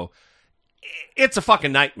studio, it's a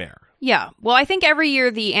fucking nightmare. Yeah. Well, I think every year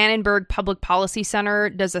the Annenberg Public Policy Center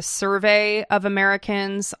does a survey of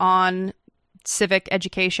Americans on civic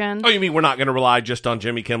education. Oh, you mean we're not going to rely just on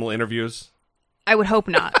Jimmy Kimmel interviews? I would hope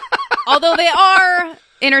not. Although they are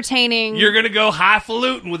entertaining. You're going to go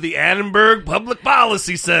highfalutin with the Annenberg Public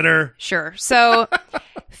Policy Center. Sure. So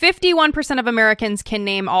 51% of Americans can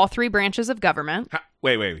name all three branches of government.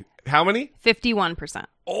 Wait. How many? 51%.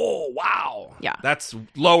 Oh, wow. Yeah. That's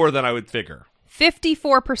lower than I would figure.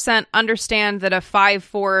 54% understand that a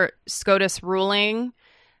 5-4 SCOTUS ruling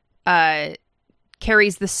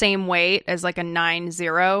carries the same weight as like a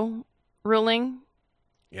 9-0 ruling.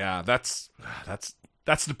 Yeah, that's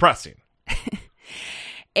depressing.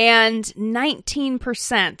 And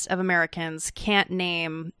 19% of Americans can't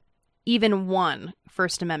name even one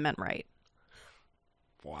First Amendment right.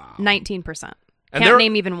 Wow. 19%. And Can't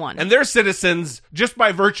name even one. And they're citizens just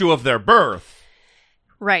by virtue of their birth.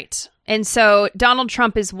 Right. And so Donald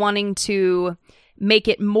Trump is wanting to make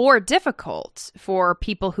it more difficult for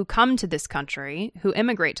people who come to this country, who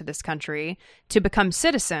immigrate to this country, to become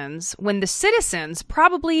citizens when the citizens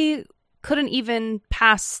probably couldn't even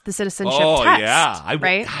pass the citizenship test. Oh, yeah.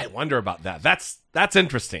 Right? I wonder about that. That's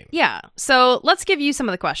interesting. Yeah. So let's give you some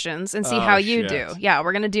of the questions and see how you do. Yeah,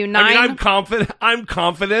 we're going to do 9. I mean, I'm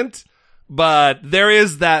confident, but there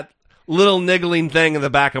is that little niggling thing in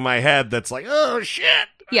the back of my head that's like, oh, shit.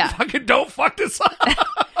 Yeah. Fucking don't fuck this up.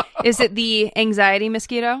 Is it the anxiety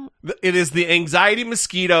mosquito? It is the anxiety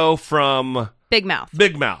mosquito from Big Mouth.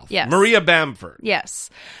 Big Mouth. Yes. Maria Bamford. Yes.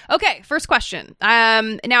 Okay, first question.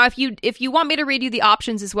 Now, if you want me to read you the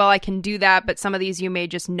options as well, I can do that, but some of these you may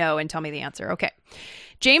just know and tell me the answer. Okay.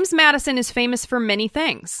 James Madison is famous for many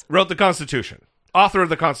things. Wrote the Constitution. Author of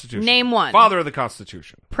the Constitution. Name one. Father of the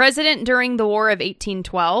Constitution. President during the War of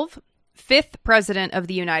 1812. 5th President of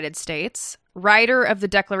the United States. Writer of the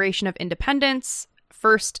Declaration of Independence.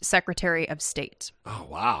 First Secretary of State. Oh,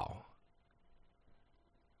 wow.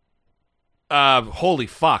 Holy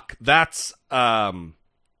fuck. That's,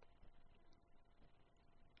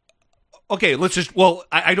 okay, let's just, well,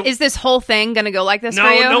 I don't. Is this whole thing going to go like this for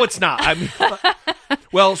you? No, it's not. I mean,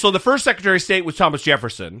 well, so the first Secretary of State was Thomas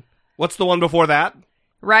Jefferson. What's the one before that?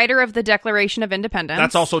 Writer of the Declaration of Independence.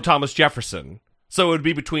 That's also Thomas Jefferson. So it would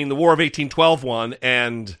be between the War of 1812 one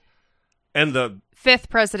and the 5th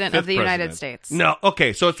President of the United States. No,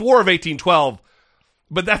 okay, so it's War of 1812,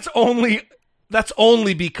 but that's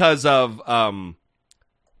only because of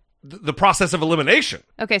the process of elimination.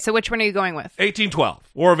 Okay, so which one are you going with?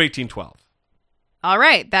 1812, War of 1812. All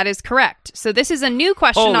right, that is correct. So this is a new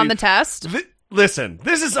question on the test. Listen,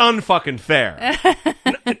 this is unfucking fair.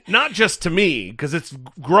 Not just to me, because it's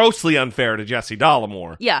grossly unfair to Jesse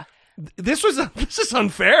Dollamore. Yeah. This is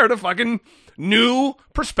unfair to fucking new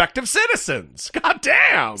prospective citizens. God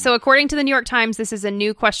damn. So according to the New York Times, this is a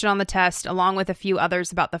new question on the test, along with a few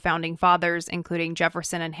others about the founding fathers, including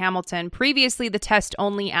Jefferson and Hamilton. Previously, the test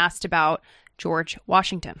only asked about George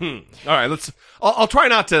Washington. All right, I'll try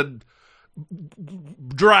not to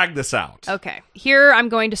drag this out. Okay. Here I'm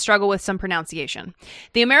going to struggle with some pronunciation.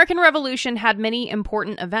 The American Revolution had many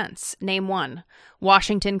important events. Name one.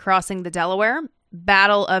 Washington crossing the Delaware.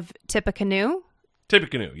 Battle of Tippecanoe.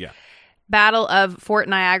 Tippecanoe, yeah. Battle of Fort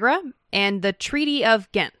Niagara. And the Treaty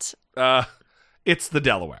of Ghent. It's the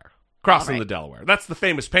Delaware. Crossing the Delaware. That's the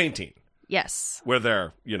famous painting. Yes. Where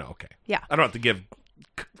they're, okay. Yeah. I don't have to give...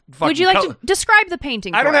 Would you like to describe the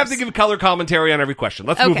painting I don't have to give color commentary on every question.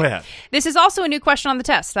 Let's move ahead. This is also a new question on the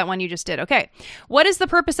test, that one you just did. Okay. What is the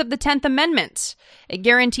purpose of the 10th Amendment? It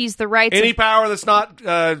guarantees the rights Any power that's not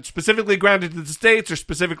specifically granted to the states or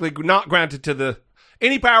specifically not granted to the...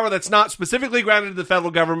 Any power that's not specifically granted to the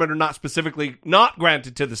federal government or not specifically not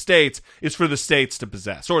granted to the states is for the states to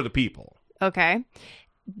possess, or the people. Okay.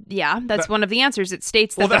 Yeah, that's one of the answers. It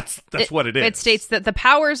states that... Well, that's what it is. It states that the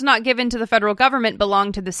powers not given to the federal government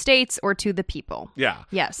belong to the states or to the people. Yeah.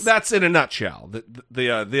 Yes. That's in a nutshell.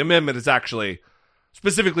 The amendment is actually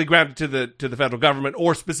specifically granted to the federal government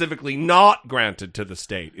or specifically not granted to the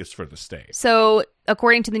state is for the state. So,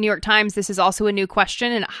 according to the New York Times, this is also a new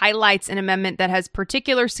question, and it highlights an amendment that has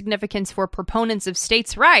particular significance for proponents of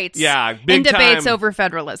states' rights in debates over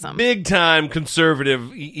federalism. Big time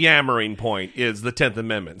conservative yammering point is the 10th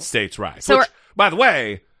Amendment, states' rights. So which, by the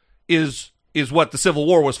way, is what the Civil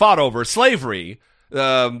War was fought over, slavery.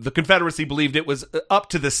 The Confederacy believed it was up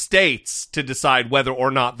to the states to decide whether or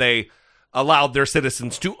not they allowed their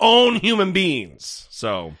citizens to own human beings.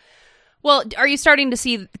 So, well, are you starting to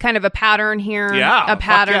see kind of a pattern here? Yeah. A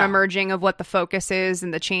pattern emerging of what the focus is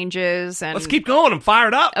and the changes? And let's keep going. I'm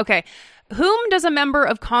fired up. Okay. whom does a member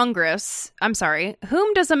of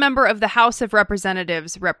the House of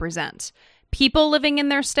Representatives represent? People living in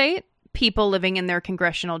their state, people living in their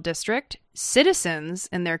congressional district, citizens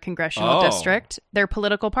in their congressional district, their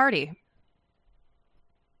political party.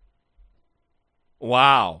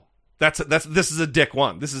 Wow. This is a dick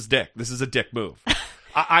one. This is dick. This is a dick move.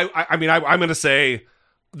 I'm going to say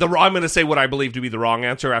what I believe to be the wrong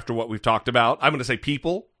answer after what we've talked about. I'm going to say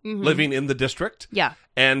people living in the district. Yeah.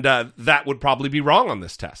 And that would probably be wrong on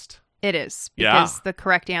this test. It is. Because the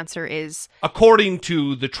correct answer is... according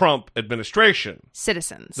to the Trump administration.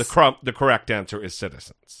 Citizens. The correct answer is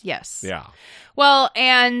citizens. Yes. Yeah. Well,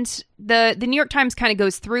 and the New York Times kind of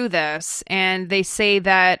goes through this, and they say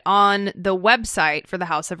that on the website for the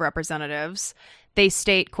House of Representatives, they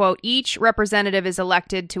state, quote, each representative is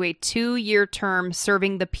elected to a 2-year term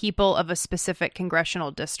serving the people of a specific congressional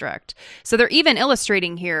district. So they're even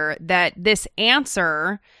illustrating here that this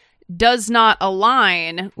answer does not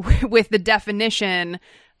align with the definition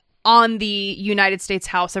on the United States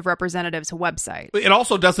House of Representatives website. It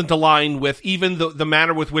also doesn't align with even the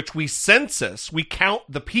manner with which we count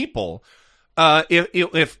the people.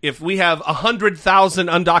 If we have 100,000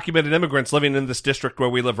 undocumented immigrants living in this district where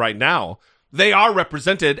we live right now, they are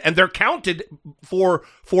represented and they're counted for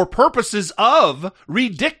purposes of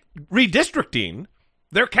redistricting.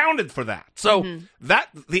 They're counted for that. So that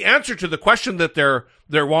the answer to the question that they're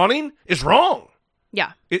wanting is wrong.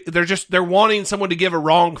 Yeah. They're wanting someone to give a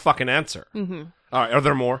wrong fucking answer. Mm-hmm. All right. Are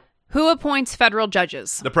there more? Who appoints federal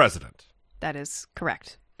judges? The president. That is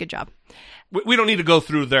correct. Good job. We don't need to go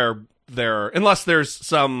through their unless there's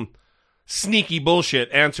some sneaky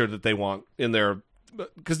bullshit answer that they want in there,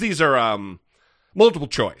 because these are multiple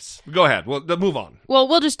choice. Go ahead. We'll move on. Well,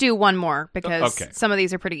 we'll just do one more because some of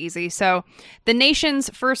these are pretty easy. So the nation's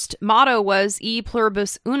first motto was E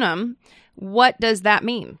pluribus unum. What does that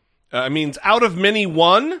mean? It means out of many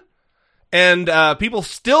one. And people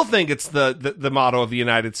still think it's the motto of the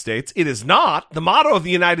United States. It is not. The motto of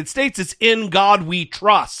the United States is in God we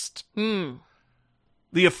trust.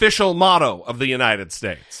 The official motto of the United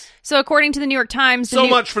States. So according to the New York Times...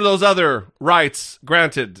 much for those other rights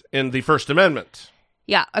granted in the First Amendment.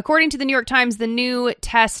 Yeah. According to the New York Times, the new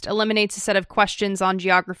test eliminates a set of questions on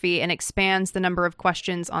geography and expands the number of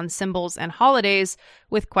questions on symbols and holidays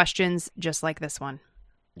with questions just like this one.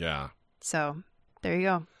 Yeah. So there you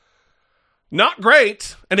go. Not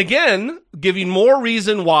great. And again, giving more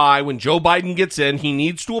reason why when Joe Biden gets in, he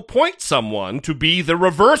needs to appoint someone to be the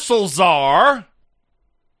reversal czar.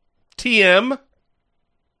 TM.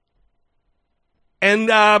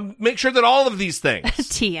 And make sure that all of these things.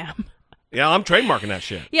 TM. Yeah, I'm trademarking that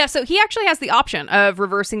shit. Yeah, so he actually has the option of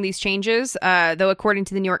reversing these changes, though according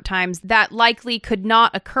to the New York Times, that likely could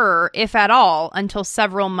not occur, if at all, until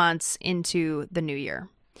several months into the new year.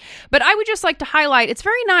 But I would just like to highlight, it's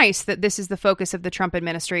very nice that this is the focus of the Trump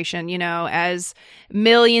administration, you know, as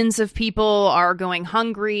millions of people are going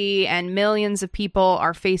hungry and millions of people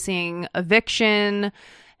are facing eviction,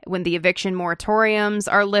 when the eviction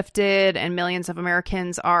moratoriums are lifted and millions of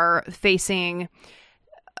Americans are facing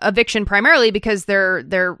eviction primarily because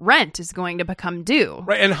their rent is going to become due.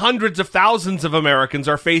 Right, and hundreds of thousands of Americans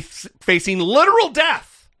are facing literal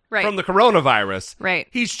death from the coronavirus. Right.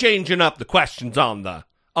 He's changing up the questions on the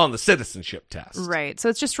citizenship test. Right. So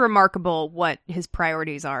it's just remarkable what his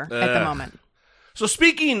priorities are at the moment. So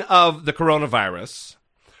speaking of the coronavirus,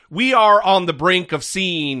 we are on the brink of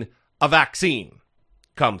seeing a vaccine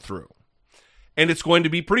come through. And it's going to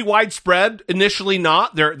be pretty widespread. Initially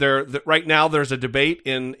not. Right now there's a debate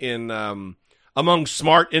in among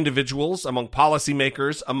smart individuals, among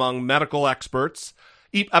policymakers, among medical experts,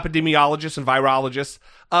 epidemiologists and virologists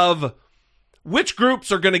of which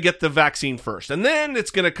groups are going to get the vaccine first. And then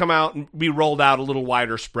it's going to come out and be rolled out a little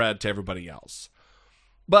wider spread to everybody else.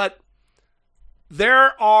 But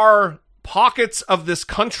there are pockets of this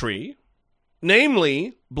country,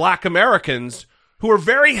 namely Black Americans, who are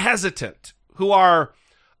very hesitant, who are,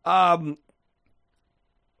 I'm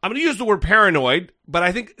going to use the word paranoid, but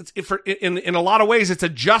I think in a lot of ways it's a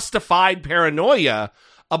justified paranoia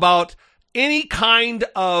about any kind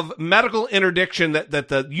of medical interdiction that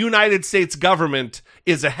the United States government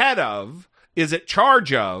is ahead of, is at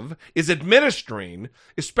charge of, is administering,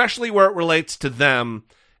 especially where it relates to them.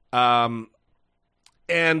 And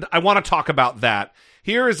I want to talk about that.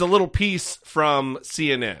 Here is a little piece from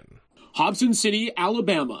CNN. Hobson City,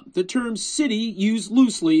 Alabama. The term city used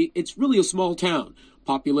loosely. It's really a small town.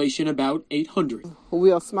 Population about 800.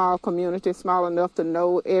 We're a small community, small enough to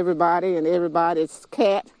know everybody and everybody's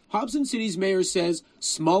cat. Hobson City's mayor says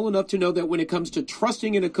small enough to know that when it comes to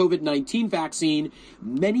trusting in a COVID-19 vaccine,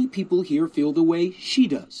 many people here feel the way she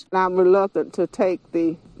does. I'm reluctant to take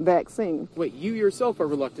the vaccine. Wait, you yourself are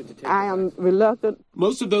reluctant to take I am reluctant.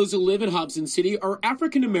 Most of those who live in Hobson City are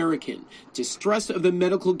African American. Distrust of the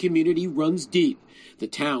medical community runs deep. The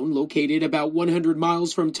town, located about 100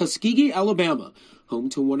 miles from Tuskegee, Alabama, home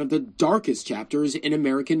to one of the darkest chapters in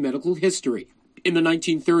American medical history. In the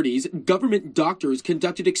 1930s, government doctors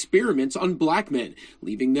conducted experiments on black men,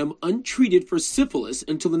 leaving them untreated for syphilis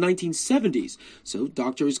until the 1970s, so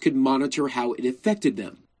doctors could monitor how it affected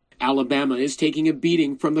them. Alabama is taking a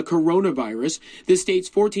beating from the coronavirus, the state's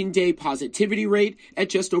 14-day positivity rate at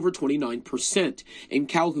just over 29%. In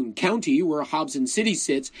Calhoun County, where Hobson City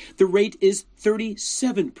sits, the rate is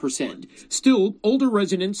 37%. Still, older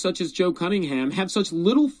residents such as Joe Cunningham have such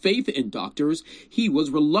little faith in doctors, he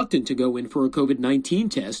was reluctant to go in for a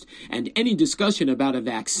COVID-19 test, and any discussion about a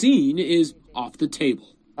vaccine is off the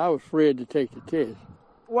table. I was afraid to take the test.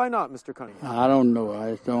 Why not, Mr. Cunningham? I don't know.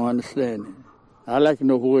 I just don't understand it. I'd like to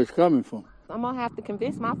know where it's coming from. I'm going to have to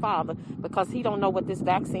convince my father because he don't know what this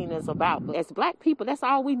vaccine is about. But as black people, that's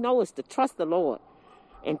all we know is to trust the Lord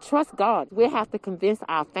and trust God. We'll have to convince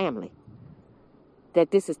our family that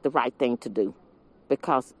this is the right thing to do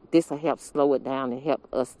because this will help slow it down and help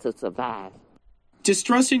us to survive.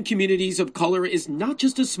 Distrust in communities of color is not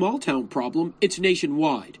just a small-town problem, it's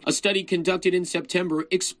nationwide. A study conducted in September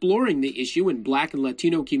exploring the issue in black and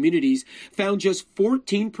Latino communities found just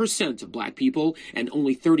 14% of black people and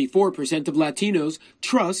only 34% of Latinos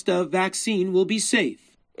trust a vaccine will be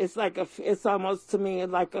safe. It's almost to me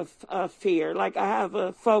like a fear. Like I have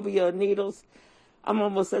a phobia of needles. I'm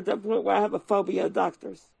almost at that point where I have a phobia of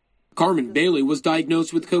doctors. Carmen Bailey was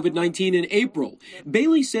diagnosed with COVID-19 in April.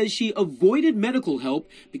 Bailey says she avoided medical help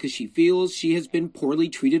because she feels she has been poorly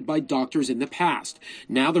treated by doctors in the past.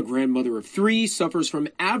 Now the grandmother of 3 suffers from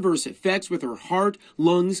adverse effects with her heart,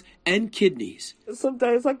 lungs, and kidneys. Some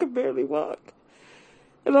days I can barely walk,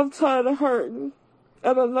 and I'm tired of hurting.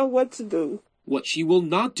 I don't know what to do. What she will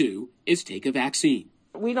not do is take a vaccine.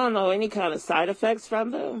 We don't know any kind of side effects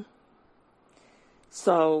from them.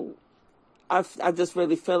 So I just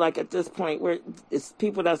really feel like at this point where it's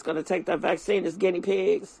people that's going to take that vaccine as guinea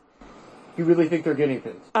pigs. You really think they're guinea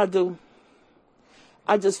pigs? I do.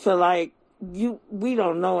 I just feel like we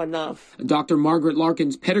don't know enough. Dr. Margaret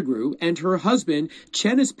Larkins Pettigrew and her husband,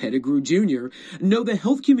 Chenis Pettigrew Jr., know the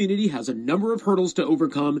health community has a number of hurdles to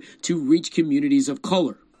overcome to reach communities of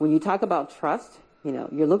color. When you talk about trust,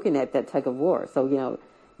 you're looking at that tug of war. So,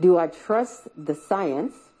 do I trust the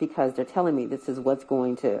science because they're telling me this is what's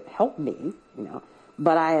going to help me,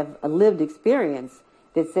 but I have a lived experience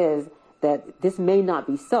that says that this may not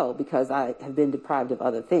be so because I have been deprived of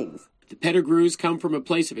other things. The Pettigrews come from a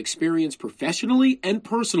place of experience professionally and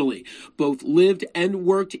personally. Both lived and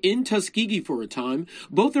worked in Tuskegee for a time.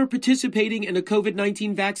 Both are participating in a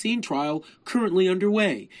COVID-19 vaccine trial currently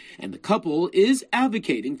underway. And the couple is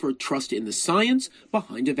advocating for trust in the science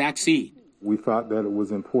behind a vaccine. We thought that it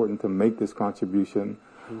was important to make this contribution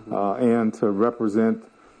and to represent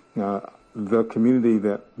the community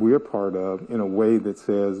that we're part of in a way that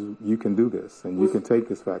says you can do this and you can take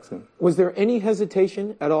this vaccine. Was there any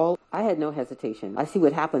hesitation at all? I had no hesitation. I see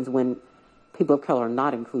what happens when people of color are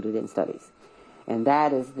not included in studies. And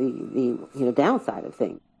that is the downside of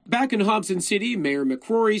things. Back in Hobson City, Mayor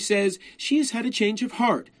McCrory says she has had a change of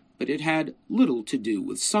heart, but it had little to do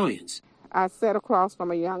with science. I sat across from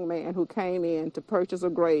a young man who came in to purchase a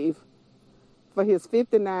grave for his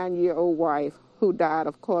 59-year-old wife who died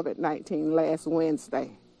of COVID-19 last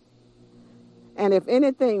Wednesday. And if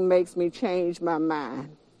anything makes me change my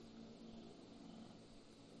mind,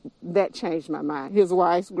 that changed my mind. His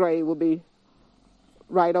wife's grave will be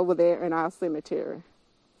right over there in our cemetery.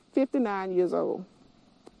 59 years old.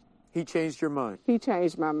 He changed your mind? He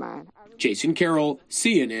changed my mind. Jason Carroll,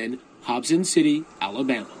 CNN, Hobson City,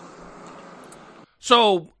 Alabama.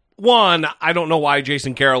 So, one, I don't know why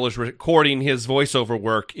Jason Carroll is recording his voiceover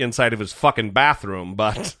work inside of his fucking bathroom,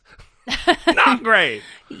 but not great.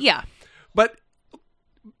 Yeah. But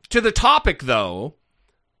to the topic, though,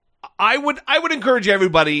 I would encourage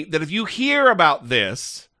everybody that if you hear about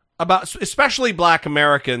this, about especially Black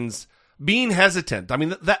Americans being hesitant, I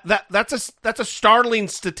mean that's a startling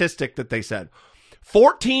statistic that they said.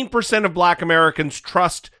 14% of Black Americans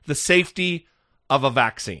trust the safety of a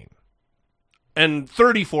vaccine. And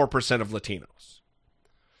 34% of Latinos.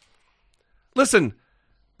 Listen,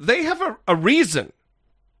 they have a reason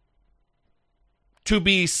to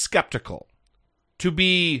be skeptical, to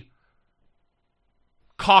be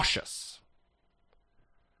cautious.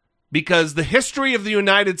 Because the history of the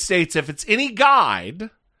United States, if it's any guide,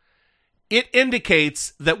 it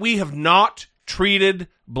indicates that we have not treated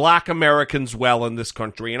black Americans well in this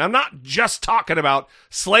country. And I'm not just talking about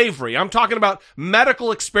slavery. I'm talking about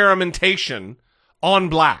medical experimentation on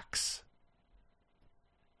blacks.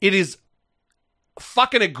 It is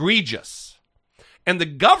fucking egregious. And the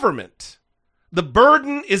government, the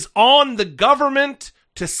burden is on the government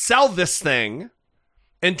to sell this thing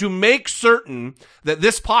and to make certain that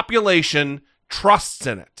this population trusts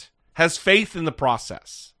in it, has faith in the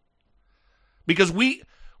process. Because we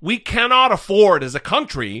cannot afford as a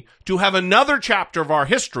country to have another chapter of our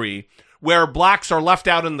history where blacks are left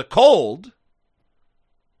out in the cold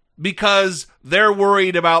because they're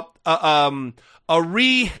worried about a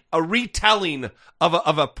retelling of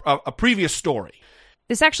a previous story.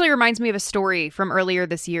 This actually reminds me of a story from earlier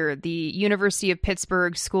this year. The University of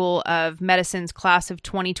Pittsburgh School of Medicine's class of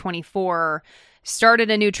 2024 started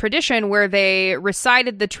a new tradition where they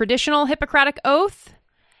recited the traditional Hippocratic Oath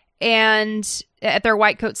and at their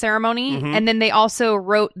white coat ceremony, and then they also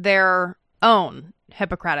wrote their own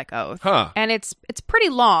Hippocratic Oath. And it's pretty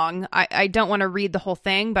long. I don't want to read the whole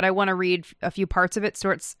thing, but I want to read a few parts of it.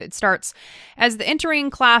 So it starts, as the entering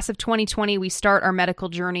class of 2020, we start our medical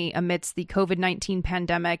journey amidst the COVID-19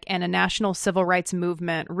 pandemic and a national civil rights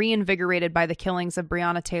movement reinvigorated by the killings of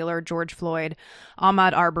Breonna Taylor, George Floyd,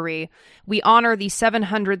 Ahmaud Arbery. We honor the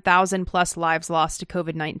 700,000 plus lives lost to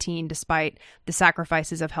COVID-19 despite the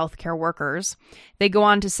sacrifices of healthcare workers. They go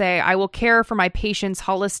on to say, I will care for my patients'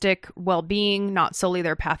 holistic well-being, not solely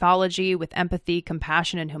their pathology, with empathy,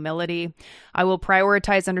 compassion, and humility. I will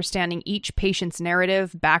prioritize understanding each patient's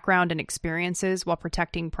narrative, background, and experiences while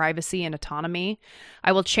protecting privacy and autonomy.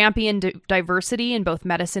 I will champion diversity in both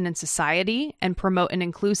medicine and society and promote an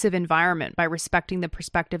inclusive environment by respecting the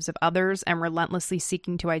perspectives of others and relentlessly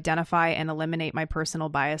seeking to identify and eliminate my personal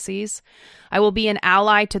biases. I will be an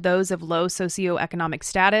ally to those of low socioeconomic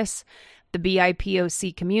status, the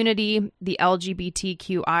BIPOC community, the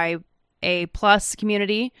LGBTQIA+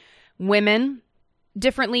 community, women,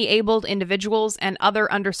 differently abled individuals, and other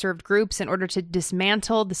underserved groups in order to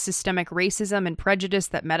dismantle the systemic racism and prejudice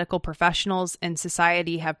that medical professionals and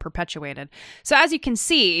society have perpetuated. So as you can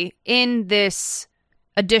see, in this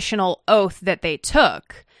additional oath that they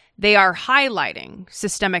took, they are highlighting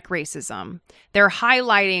systemic racism. They're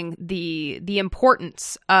highlighting the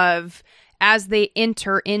importance of, as they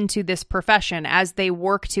enter into this profession, as they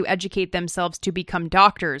work to educate themselves to become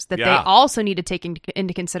doctors, that they also need to take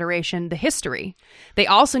into consideration the history. They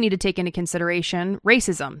also need to take into consideration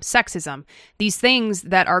racism, sexism, these things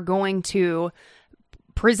that are going to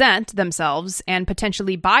present themselves and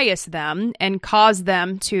potentially bias them and cause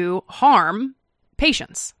them to harm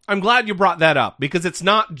patients. I'm glad you brought that up, because it's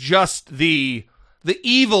not just the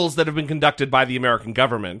evils that have been conducted by the American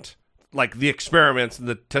government, like the experiments and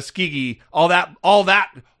the Tuskegee, all that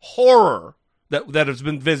horror that has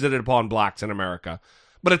been visited upon blacks in America.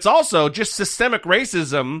 But it's also just systemic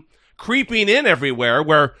racism creeping in everywhere,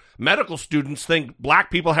 where medical students think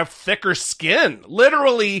black people have thicker skin,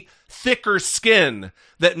 literally thicker skin,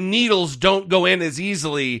 that needles don't go in as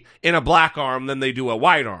easily in a black arm than they do a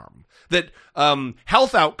white arm. That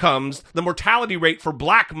health outcomes, the mortality rate for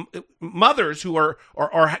black mothers who are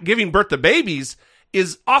giving birth to babies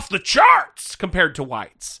is off the charts compared to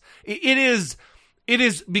whites. It is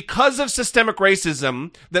because of systemic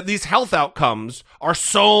racism that these health outcomes are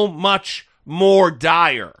so much more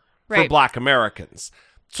dire for black Americans.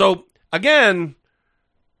 So again,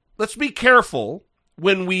 let's be careful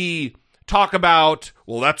when we talk about,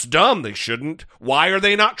 well, that's dumb, they shouldn't. Why are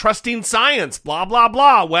they not trusting science? Blah, blah,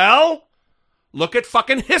 blah. Well, look at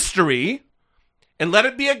fucking history and let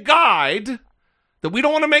it be a guide that we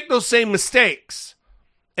don't want to make those same mistakes.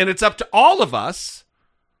 And it's up to all of us,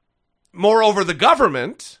 moreover the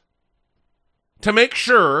government, to make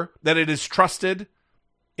sure that it is trusted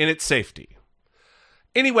in its safety.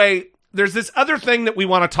 Anyway, there's this other thing that we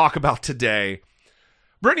want to talk about today.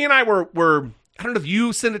 Brittany and I were I don't know if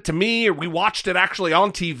you sent it to me or we watched it actually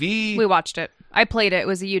on TV. We watched it. I played it. It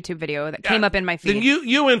was a YouTube video that came up in my feed. Then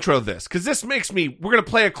you intro this, because this makes me, we're going to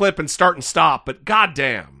play a clip and start and stop, but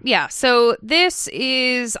goddamn. Yeah, so this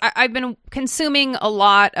is, I've been consuming a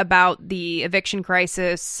lot about the eviction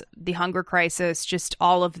crisis, the hunger crisis, just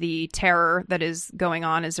all of the terror that is going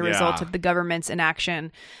on as a result of the government's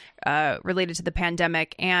inaction related to the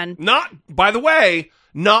pandemic. And not, by the way,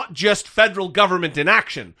 not just federal government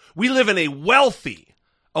inaction. We live in a wealthy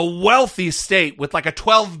state with like a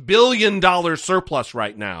 $12 billion surplus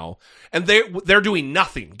right now, and they're doing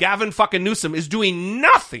nothing. Gavin fucking Newsom is doing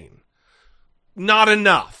nothing not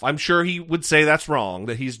enough. I'm sure he would say that's wrong,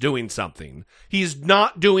 that he's doing something. He's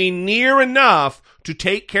not doing near enough to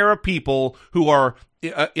take care of people who are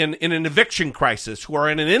in an eviction crisis, who are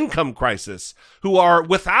in an income crisis, who are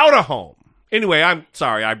without a home. Anyway, I'm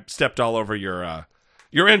sorry, I stepped all over your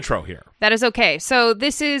intro here. That is okay. So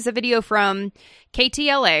this is a video from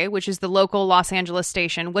KTLA, which is the local Los Angeles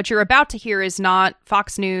station. What you're about to hear is not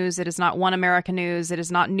Fox News. It is not One America News. It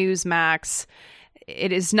is not Newsmax.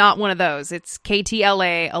 It is not one of those. It's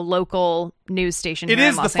KTLA, a local news station here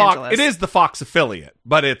in Los Angeles. It is the Fox affiliate,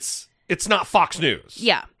 but it's not Fox News.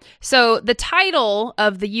 Yeah. So the title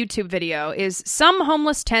of the YouTube video is Some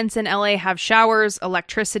Homeless Tents in LA Have Showers,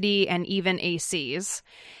 Electricity, and Even ACs.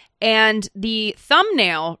 And the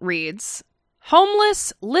thumbnail reads,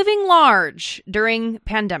 Homeless Living Large During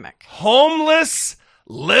Pandemic. Homeless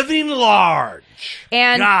Living Large.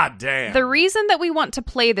 And God damn. The reason that we want to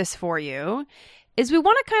play this for you is we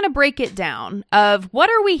want to kind of break it down of what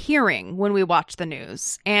are we hearing when we watch the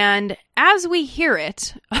news. And as we hear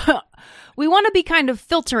it, we want to be kind of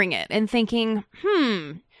filtering it and thinking,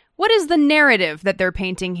 what is the narrative that they're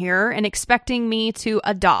painting here and expecting me to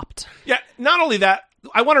adopt? Yeah, not only that,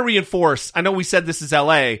 I want to reinforce, I know we said this is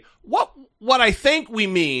LA. What I think we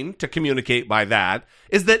mean to communicate by that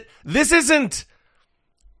is that this isn't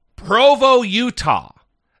Provo, Utah.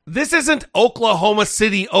 This isn't Oklahoma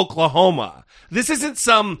City, Oklahoma. This isn't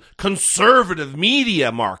some conservative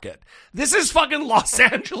media market. This is fucking Los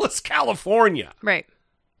Angeles, California. Right.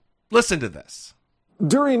 Listen to this.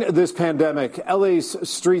 During this pandemic, LA's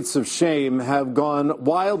streets of shame have gone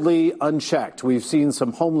wildly unchecked. We've seen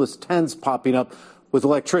some homeless tents popping up with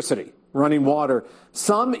electricity, running water,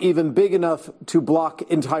 some even big enough to block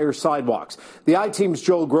entire sidewalks. The I-Team's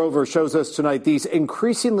Joel Grover shows us tonight these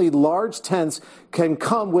increasingly large tents can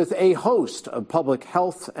come with a host of public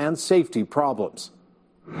health and safety problems.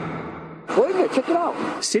 Wait a minute, check it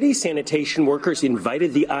out. City sanitation workers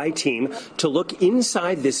invited the I-Team to look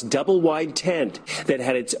inside this double-wide tent that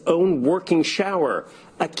had its own working shower,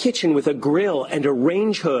 a kitchen with a grill and a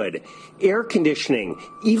range hood, air conditioning,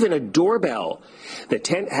 even a doorbell. The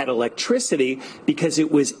tent had electricity because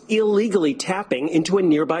it was illegally tapping into a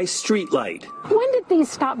nearby streetlight. When did these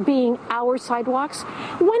stop being our sidewalks?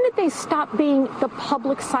 When did they stop being the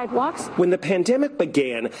public sidewalks? When the pandemic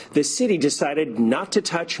began, the city decided not to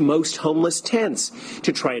touch most homeless tents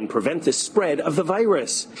to try and prevent the spread of the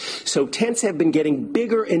virus. So tents have been getting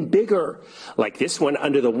bigger and bigger, like this one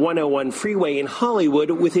under the 101 freeway in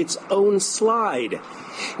Hollywood with its own slide.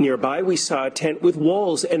 Nearby, we saw a tent with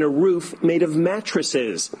walls and a roof made of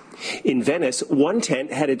mattresses. In Venice, one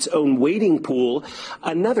tent had its own wading pool.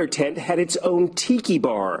 Another tent had its own tiki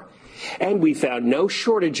bar. And we found no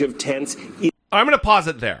shortage of tents. I'm going to pause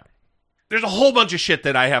it there. There's a whole bunch of shit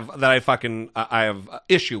that I have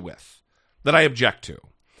issue with, that I object to.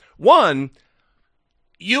 One,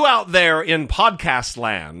 you out there in podcast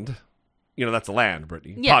land, you know, that's a land,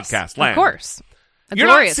 Brittany. Yes, podcast land. Of course. You're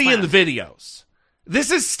not seeing the videos.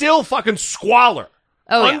 This is still fucking squalor.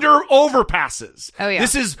 Under overpasses. Oh, yeah.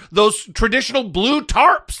 This is those traditional blue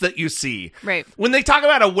tarps that you see. Right. When they talk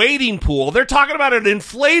about a wading pool, they're talking about an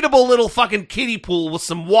inflatable little fucking kiddie pool with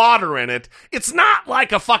some water in it. It's not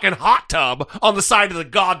like a fucking hot tub on the side of the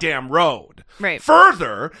goddamn road. Right.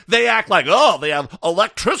 Further, they act like, they have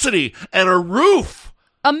electricity and a roof.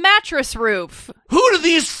 A mattress roof. Who do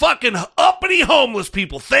these fucking uppity homeless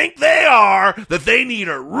people think they are that they need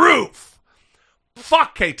a roof?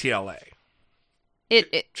 Fuck KTLA.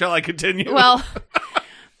 Shall I continue? Well,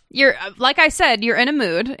 you're like I said, you're in a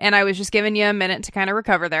mood, and I was just giving you a minute to kind of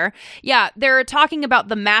recover there. Yeah, they're talking about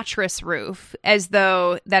the mattress roof as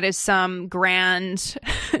though that is some grand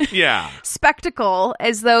spectacle,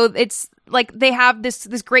 as though it's like they have this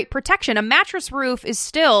great protection. A mattress roof is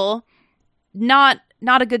still not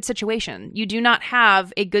a good situation. You do not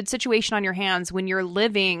have a good situation on your hands when you're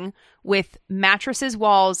living with mattresses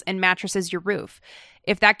walls and mattresses your roof.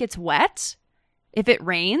 If that gets wet, if it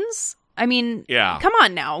rains, I mean, come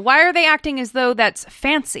on now. Why are they acting as though that's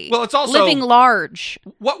fancy? Well, it's also living large.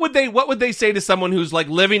 What would they say to someone who's like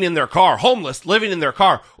living in their car, homeless, living in their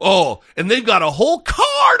car? Oh, and they've got a whole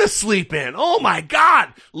car to sleep in. Oh my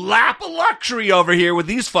God. Lap of luxury over here with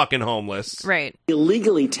these fucking homeless. Right.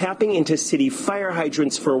 Illegally tapping into city fire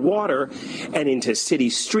hydrants for water and into city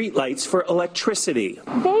streetlights for electricity.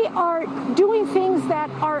 They are doing things that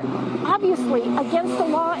are obviously against the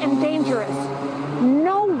law and dangerous.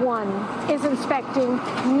 No one is inspecting.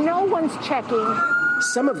 No one's checking.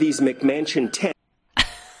 Some of these McMansion tents.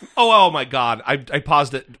 Oh my God. I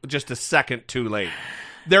paused it just a second too late.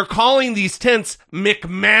 They're calling these tents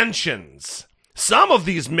McMansions. Some of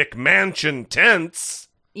these McMansion tents.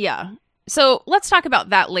 Yeah. So let's talk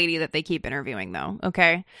about that lady that they keep interviewing, though,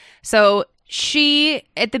 okay? So she,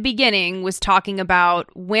 at the beginning, was talking about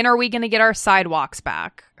when are we going to get our sidewalks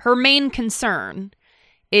back? Her main concern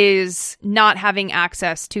is not having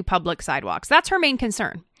access to public sidewalks. That's her main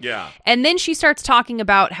concern. Yeah. And then she starts talking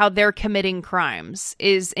about how they're committing crimes.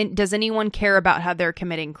 Does anyone care about how they're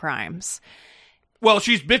committing crimes? Well,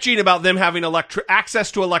 she's bitching about them having access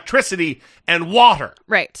to electricity and water.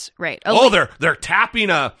 Right. They're tapping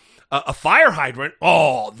a fire hydrant.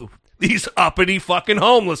 Oh, these uppity fucking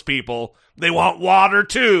homeless people. They want water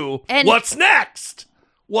too. And what's next?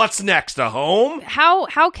 What's next? A home?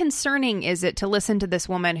 How concerning is it to listen to this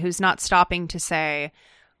woman who's not stopping to say,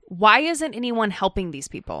 why isn't anyone helping these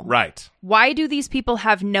people? Right. Why do these people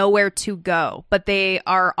have nowhere to go? But they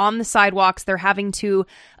are on the sidewalks. They're having to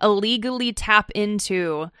illegally tap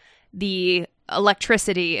into the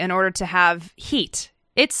electricity in order to have heat.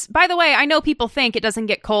 It's, by the way, I know people think it doesn't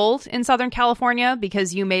get cold in Southern California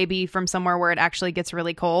because you may be from somewhere where it actually gets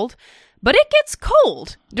really cold. But it gets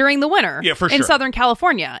cold during the winter in Southern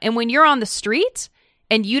California. And when you're on the street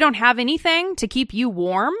and you don't have anything to keep you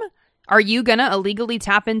warm, are you going to illegally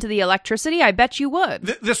tap into the electricity? I bet you would.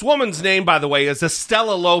 This woman's name, by the way, is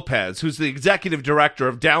Estela Lopez, who's the executive director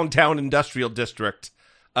of Downtown Industrial District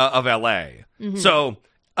of L.A. Mm-hmm. So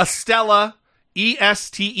Estela,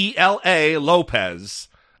 Estela Lopez,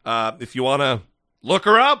 if you want to look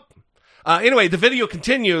her up. Anyway, the video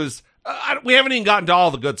continues. We haven't even gotten to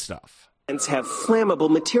all the good stuff. Have flammable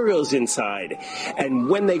materials inside, and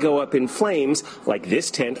when they go up in flames, like this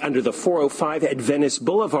tent under the 405 at Venice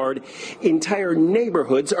Boulevard, entire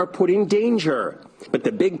neighborhoods are put in danger. But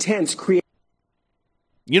the big tents create...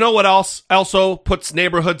 You know what else also puts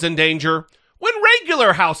neighborhoods in danger? When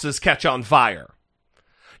regular houses catch on fire.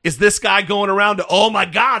 Is this guy going around to, oh my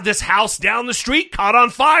God, this house down the street caught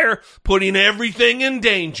on fire, putting everything in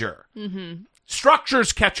danger. Mm-hmm.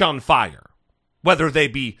 Structures catch on fire. Whether they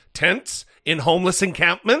be tents in homeless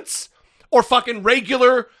encampments or fucking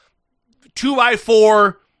regular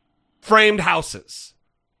 2x4 framed houses.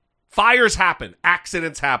 Fires happen.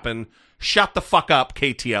 Accidents happen. Shut the fuck up,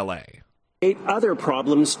 KTLA. Other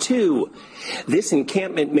problems, too. This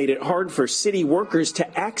encampment made it hard for city workers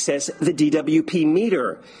to access the DWP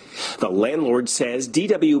meter. The landlord says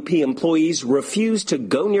DWP employees refused to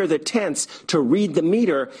go near the tents to read the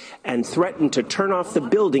meter and threatened to turn off the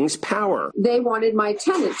building's power. They wanted my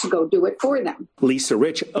tenant to go do it for them. Lisa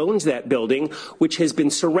Rich owns that building, which has been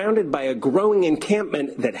surrounded by a growing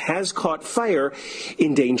encampment that has caught fire,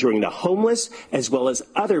 endangering the homeless as well as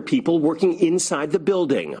other people working inside the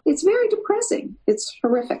building. It's very depressing. It's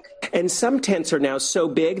horrific. And some tents are now so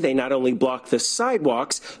big they not only block the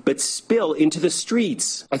sidewalks, but spill into the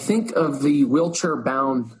streets. I think of the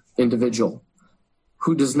wheelchair-bound individual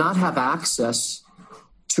who does not have access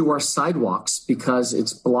to our sidewalks because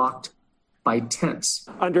it's blocked by tents.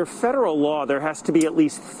 Under federal law, there has to be at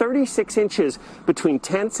least 36 inches between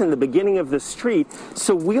tents and the beginning of the street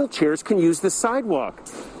so wheelchairs can use the sidewalk.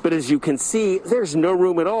 But as you can see, there's no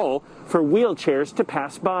room at all for wheelchairs to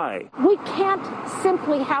pass by. We can't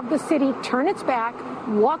simply have the city turn its back,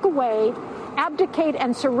 walk away, abdicate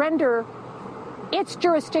and surrender its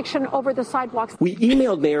jurisdiction over the sidewalks. We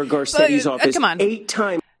emailed Mayor Garcetti's office 8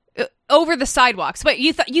 times. Over the sidewalks. But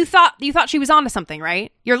you thought she was onto something,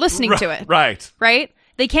 right? You're listening to it. Right.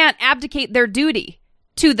 They can't abdicate their duty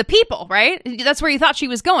to the people, right? That's where you thought she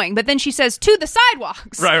was going. But then she says to the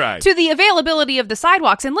sidewalks. Right. To the availability of the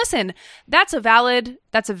sidewalks. And listen, that's a valid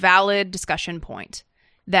discussion point.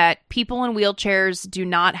 That people in wheelchairs do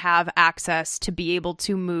not have access to be able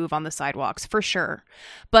to move on the sidewalks, for sure.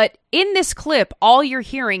 But in this clip, all you're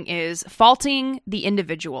hearing is faulting the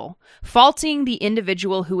individual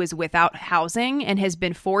who is without housing and has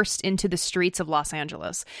been forced into the streets of Los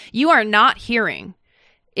Angeles. You are not hearing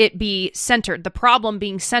it be centered, the problem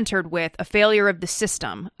being centered with a failure of the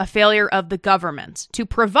system, a failure of the government to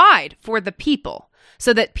provide for the people.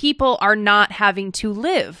 So that people are not having to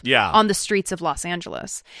live on the streets of Los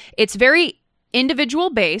Angeles. It's very individual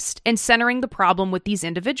based and centering the problem with these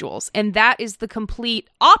individuals. And that is the complete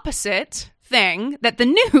opposite thing that the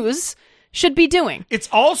news should be doing. It's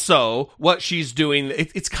also what she's doing.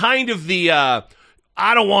 It's kind of the, I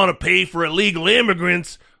don't want to pay for illegal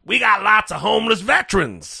immigrants. We got lots of homeless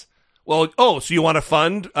veterans. Well, so you want to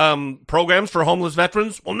fund programs for homeless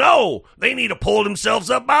veterans? Well, no, they need to pull themselves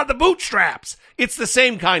up by the bootstraps. It's the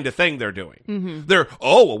same kind of thing they're doing.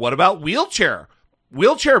 Mm-hmm. What about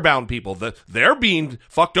wheelchair-bound people? They're being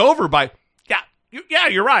fucked over by,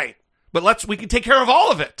 you're right. But we can take care of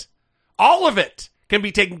all of it. All of it can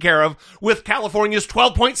be taken care of with California's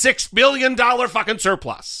 $12.6 billion fucking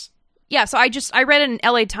surplus. Yeah, so I read an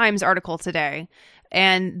LA Times article today,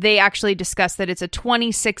 and they actually discussed that it's a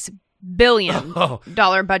 $26 billion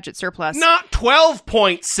budget surplus. Not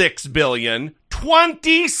 $12.6 billion,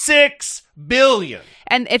 $26 billion.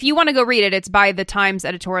 And if you want to go read it, it's by the Times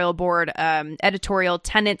editorial board. Editorial: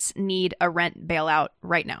 Tenants need a rent bailout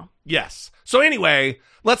right now. Yes. So anyway,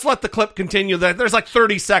 let's let the clip continue. There's like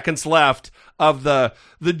 30 seconds left of the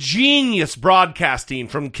genius broadcasting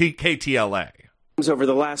from KTLA. Over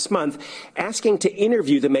the last month, asking to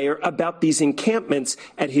interview the mayor about these encampments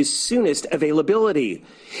at his soonest availability.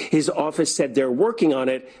 His office said they're working on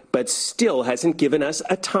it, but still hasn't given us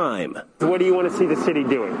a time. What do you want to see the city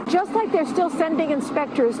doing? Just like they're still sending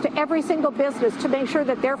inspectors to every single business to make sure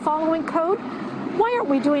that they're following code, why aren't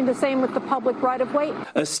we doing the same with the public right-of-way?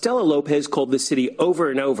 Estella Lopez called the city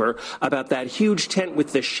over and over about that huge tent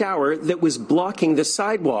with the shower that was blocking the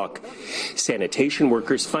sidewalk. Sanitation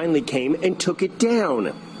workers finally came and took it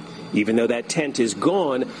down. Even though that tent is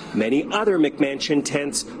gone, many other McMansion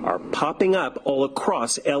tents are popping up all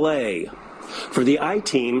across L.A. For the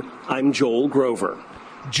I-Team, I'm Joel Grover.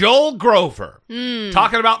 Joel Grover,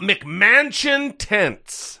 talking about McMansion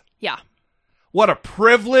tents. Yeah. What a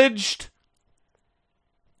privileged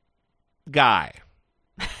guy.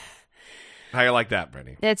 How you like that,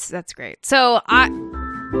 Brittany? That's great. So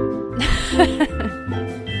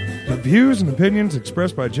The views and opinions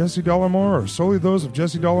expressed by Jesse Dollamore are solely those of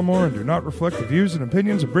Jesse Dollamore and do not reflect the views and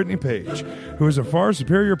opinions of Brittany Page, who is a far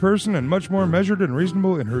superior person and much more measured and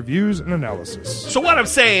reasonable in her views and analysis. So what I'm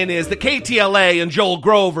saying is that KTLA and Joel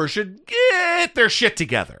Grover should get their shit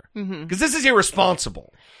together, because this is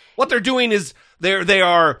irresponsible. What they're doing is they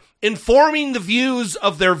are informing the views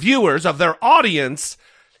of their viewers, of their audience,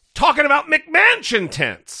 talking about McMansion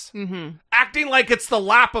tents, acting like it's the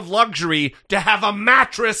lap of luxury to have a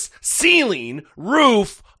mattress ceiling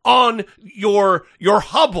roof on your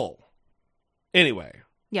hubble. Anyway.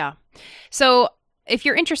 Yeah. So if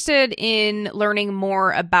you're interested in learning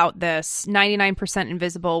more about this, 99%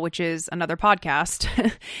 Invisible, which is another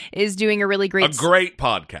podcast, is doing a great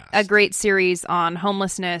podcast. A great series on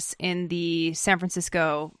homelessness in the San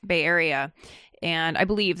Francisco Bay Area. And I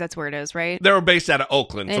believe that's where it is, right? They're based out of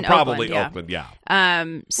Oakland, so probably Oakland, yeah.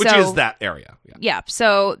 Which is that area. Yeah.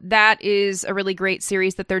 So that is a really great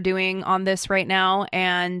series that they're doing on this right now,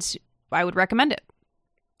 and I would recommend it.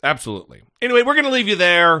 Absolutely. Anyway, we're going to leave you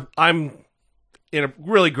there. I'm in a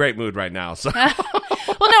really great mood right now. So, well, no,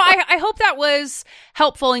 I hope that was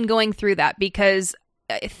helpful in going through that, because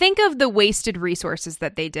think of the wasted resources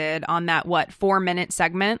that they did on that 4-minute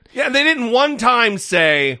segment. Yeah, they didn't one time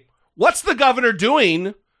say, what's the governor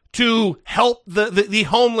doing to help the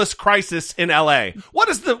homeless crisis in LA?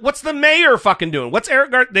 What's the mayor fucking doing? What's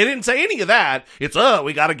Eric Gardner? They didn't say any of that. It's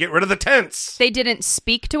we got to get rid of the tents. They didn't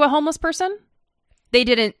speak to a homeless person. They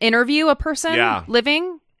didn't interview a person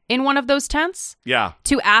living in one of those tents. Yeah.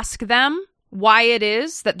 To ask them why it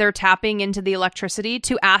is that they're tapping into the electricity,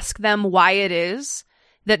 to ask them why it is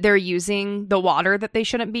that they're using the water that they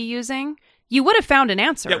shouldn't be using. You would have found an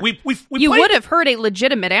answer. Yeah, we would have heard a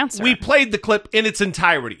legitimate answer. We played the clip in its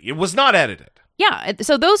entirety. It was not edited. Yeah,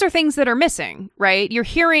 so those are things that are missing, right? You're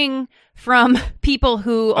hearing from people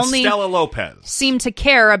who only Estella Lopez seem to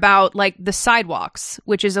care about the sidewalks,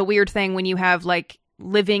 which is a weird thing when you have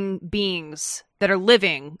living beings that are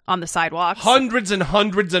living on the sidewalks. Hundreds and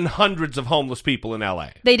hundreds and hundreds of homeless people in LA.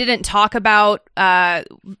 They didn't talk about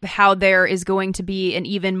how there is going to be an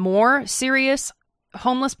even more serious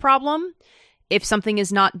homeless problem if something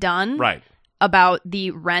is not done about the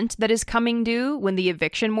rent that is coming due when the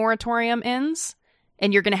eviction moratorium ends,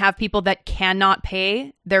 and you're going to have people that cannot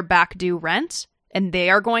pay their back due rent, and they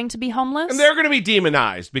are going to be homeless. And they're going to be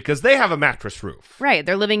demonized because they have a mattress roof. Right.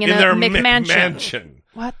 They're living in their McMansion.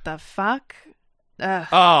 What the fuck? Ugh.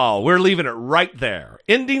 Oh, we're leaving it right there.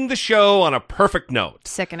 Ending the show on a perfect note.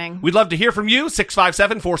 Sickening. We'd love to hear from you,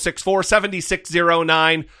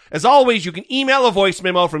 657-464-7609. As always, you can email a voice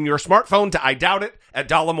memo from your smartphone to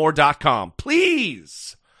idoubtit@dollamore.com.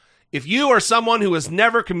 Please, if you are someone who has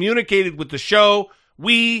never communicated with the show,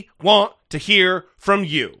 we want to hear from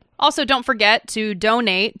you. Also, don't forget to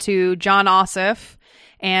donate to John Ossoff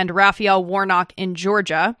and Raphael Warnock in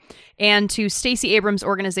Georgia, and to Stacey Abrams'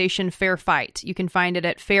 organization Fair Fight. You can find it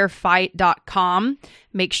at fairfight.com.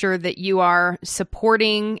 Make sure that you are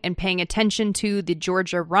supporting and paying attention to the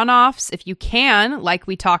Georgia runoffs. If you can, like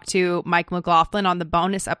we talked to Mike McLaughlin on the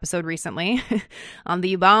bonus episode recently,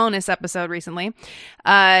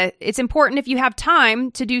 it's important, if you have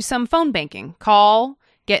time, to do some phone banking. Call,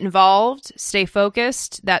 get involved, stay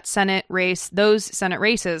focused. Those Senate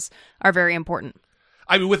races are very important.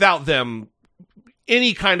 I mean, without them,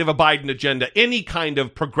 any kind of a Biden agenda, any kind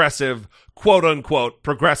of progressive, quote-unquote,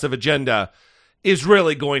 progressive agenda is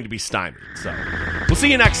really going to be stymied. So we'll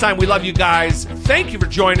see you next time. We love you guys. Thank you for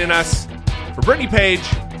joining us. For Brittany Page,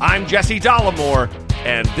 I'm Jesse Dollemore,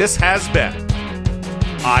 and this has been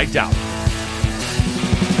I Doubt It.